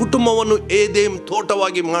ಪ್ರತಿಯೊಬ್ಬರ ಕುಟುಂಬವನ್ನು ಏದೇಮ್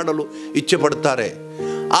ತೋಟವಾಗಿ ಮಾಡಲು ಇಚ್ಛೆ ಪಡ್ತಾರೆ.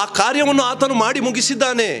 ಆ ಕಾರ್ಯವನ್ನು ಆತನು ಮಾಡಿ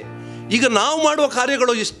ಮುಗಿಸಿದ್ದಾನೆ. ಈಗ ನಾವು ಮಾಡುವ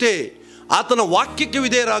ಕಾರ್ಯಗಳು ಇಷ್ಟೇ. ಆತನ ವಾಕ್ಯಕ್ಕೆ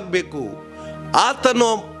ವಿಧೇಯರಾಗಬೇಕು. ಆತನ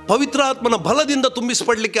ಪವಿತ್ರಾತ್ಮನ ಬಲದಿಂದ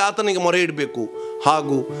ತುಂಬಿಸಪಡಲಿಕ್ಕೆ ಆತನಿಗೆ ಮೊರೆ ಇಡಬೇಕು.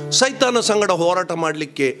 ಹಾಗೂ ಸೈತಾನ ಸಂಗಡ ಹೋರಾಟ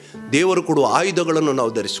ಮಾಡಲಿಕ್ಕೆ ದೇವರು ಕೊಡುವ ಆಯುಧಗಳನ್ನು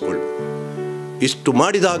ನಾವು ಧರಿಸಿಕೊಳ್ಳಿ. ಇಷ್ಟು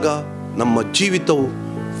ಮಾಡಿದಾಗ ನಮ್ಮ ಜೀವಿತವು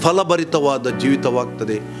ಫಲಭರಿತವಾದ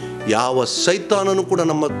ಜೀವಿತವಾಗ್ತದೆ. ಯಾವ ಸೈತಾನನು ಕೂಡ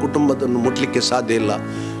ನಮ್ಮ ಕುಟುಂಬದನ್ನು ಮುಟ್ಲಿಕ್ಕೆ ಸಾಧ್ಯ ಇಲ್ಲ.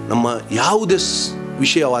 ನಮ್ಮ ಯಾವುದೇ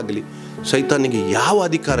ವಿಷಯವಾಗಲಿ ಸೈತಾನಿಗೆ ಯಾವ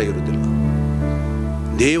ಅಧಿಕಾರ ಇರುವುದಿಲ್ಲ.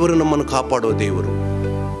 ದೇವರು ನಮ್ಮನ್ನು ಕಾಪಾಡುವ ದೇವರು,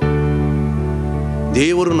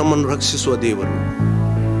 ದೇವರು ನಮ್ಮನ್ನು ರಕ್ಷಿಸುವ ದೇವರು.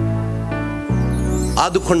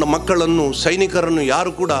 ಆದುಕೊಂಡ ಮಕ್ಕಳನ್ನು, ಸೈನಿಕರನ್ನು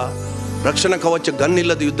ಯಾರು ಕೂಡ ರಕ್ಷಣಾ ಕವಚ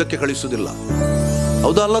ಗನ್ನಿಲ್ಲದೆ ಯುದ್ಧಕ್ಕೆ ಕಳಿಸುವುದಿಲ್ಲ.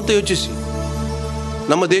 ಹೌದಾ ಅಲ್ಲ ಅಂತ ಯೋಚಿಸಿ.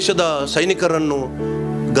 ನಮ್ಮ ದೇಶದ ಸೈನಿಕರನ್ನು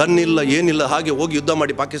ಗನ್ನಿಲ್ಲ ಏನಿಲ್ಲ ಹಾಗೆ ಹೋಗಿ ಯುದ್ಧ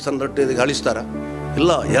ಮಾಡಿ ಪಾಕಿಸ್ತಾನದೊಟ್ಟಿಗೆ ಕಳಿಸ್ತಾರ?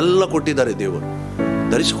 ಇಲ್ಲ, ಎಲ್ಲ ಕೊಟ್ಟಿದ್ದಾರೆ ದೇವರು.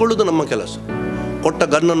 ಧರಿಸಿಕೊಳ್ಳುವುದು ನಮ್ಮ ಕೆಲಸ. ಕೊಟ್ಟ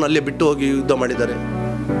ಗನ್ನನ್ನು ಅಲ್ಲೇ ಬಿಟ್ಟು ಹೋಗಿ ಯುದ್ಧ ಮಾಡಿದ್ದಾರೆ.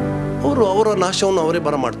 ಅವರ ನಾಶವನ್ನು ಅವರೇ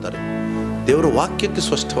ಬರಮಾಡ್ತಾರೆ. ದೇವರ ವಾಕ್ಯಕ್ಕೆ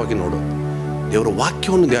ಸ್ಪಷ್ಟವಾಗಿ ನೋಡೋಣ. ದೇವರ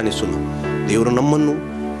ವಾಕ್ಯವನ್ನು ಧ್ಯಾನಿಸೋಣ. ದೇವರು ನಮ್ಮನ್ನು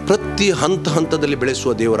ಪ್ರತಿ ಹಂತದಲ್ಲಿ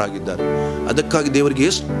ಬೆಳೆಸುವ ದೇವರಾಗಿದ್ದಾರೆ. ಅದಕ್ಕಾಗಿ ದೇವರಿಗೆ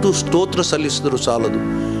ಎಷ್ಟು ಸ್ತೋತ್ರ ಸಲ್ಲಿಸಿದರೂ ಸಾಲದು.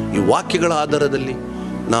 ಈ ವಾಕ್ಯಗಳ ಆಧಾರದಲ್ಲಿ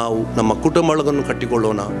ನಾವು ನಮ್ಮ ಕುಟುಂಬಗಳನ್ನು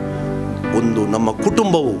ಕಟ್ಟಿಕೊಳ್ಳೋಣ. ನಮ್ಮ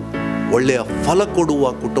ಕುಟುಂಬವು ಒಳ್ಳೆಯ ಫಲ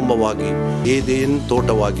ಕೊಡುವ ಕುಟುಂಬವಾಗಿ, ಏದೇನು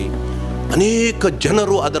ತೋಟವಾಗಿ, ಅನೇಕ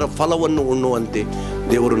ಜನರು ಅದರ ಫಲವನ್ನು ಉಣ್ಣುವಂತೆ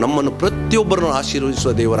ದೇವರು ನಮ್ಮನ್ನು ಪ್ರತಿಯೊಬ್ಬರನ್ನು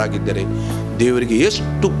ಆಶೀರ್ವದಿಸುವ ದೇವರಾಗಿದ್ದರೆ ದೇವರಿಗೆ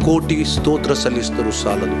ಎಷ್ಟು ಕೋಟಿ ಸ್ತೋತ್ರ ಸಲ್ಲಿಸಿದರೂ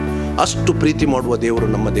ಸಾಲದು. ಅಷ್ಟು ಪ್ರೀತಿ ಮಾಡುವ ದೇವರು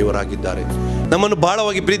ನಮ್ಮ ದೇವರಾಗಿದ್ದಾರೆ. ನಮ್ಮನ್ನು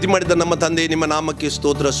ಬಹಳವಾಗಿ ಪ್ರೀತಿ ಮಾಡಿದ ನಮ್ಮ ತಂದೆ, ನಿಮ್ಮ ನಾಮಕ್ಕೆ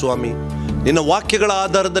ಸ್ತೋತ್ರ ಸ್ವಾಮಿ. ನಿನ್ನ ವಾಕ್ಯಗಳ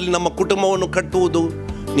ಆಧಾರದಲ್ಲಿ ನಮ್ಮ ಕುಟುಂಬವನ್ನು ಕಟ್ಟುವುದು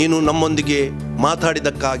ನೀನು ನಮ್ಮೊಂದಿಗೆ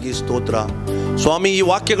ಮಾತಾಡಿದ್ದಕ್ಕಾಗಿ ಸ್ತೋತ್ರ ಸ್ವಾಮಿ. ಈ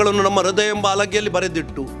ವಾಕ್ಯಗಳನ್ನು ನಮ್ಮ ಹೃದಯ ಎಂಬ ಹಲಗೆಯಲ್ಲಿ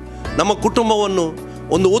ಬರೆದಿಟ್ಟು ನಮ್ಮ ಕುಟುಂಬವನ್ನು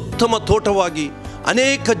ಒಂದು ಉತ್ತಮ ತೋಟವಾಗಿ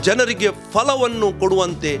ಅನೇಕ ಜನರಿಗೆ ಫಲವನ್ನು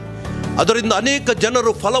ಕೊಡುವಂತೆ, ಅದರಿಂದ ಅನೇಕ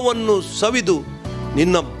ಜನರು ಫಲವನ್ನು ಸವಿದು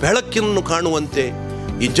ನಿನ್ನ ಬೆಳಕನ್ನು ಕಾಣುವಂತೆ,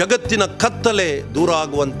 ಈ ಜಗತ್ತಿನ ಕತ್ತಲೆ ದೂರ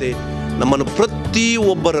ಆಗುವಂತೆ ನಮ್ಮನ್ನು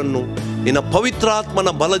ಪ್ರತಿಯೊಬ್ಬರನ್ನು ನಿನ್ನ ಪವಿತ್ರಾತ್ಮನ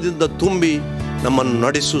ಬಲದಿಂದ ತುಂಬಿ ನಮ್ಮನ್ನು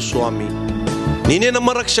ನಡೆಸು ಸ್ವಾಮಿ. ನೀನೇ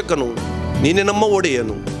ನಮ್ಮ ರಕ್ಷಕನು, ನೀನೇ ನಮ್ಮ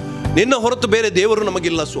ಒಡೆಯನು. ನಿನ್ನ ಹೊರತು ಬೇರೆ ದೇವರು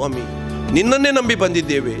ನಮಗಿಲ್ಲ ಸ್ವಾಮಿ. ನಿನ್ನನ್ನೇ ನಂಬಿ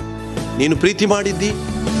ಬಂದಿದ್ದೇವೆ. ನೀನು ಪ್ರೀತಿ ಮಾಡಿದ್ದಿ,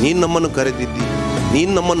 ನೀನು ನಮ್ಮನ್ನು ಕರೆದಿದ್ದಿ,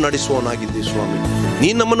 ನೀನು ನಮ್ಮನ್ನು ನಡೆಸುವವನಾಗಿದ್ದಿ ಸ್ವಾಮಿ,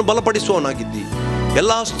 ನೀನು ನಮ್ಮನ್ನು ಬಲಪಡಿಸುವವನಾಗಿದ್ದಿ.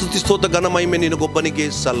 ಎಲ್ಲ ಸ್ತುತಿ ಸ್ತೋತ್ರ ಘನ ಮಹಿಮೆ ನಿನಗೊಬ್ಬನಿಗೆ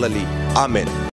ಸಲ್ಲಲಿ. ಆಮೆನ್.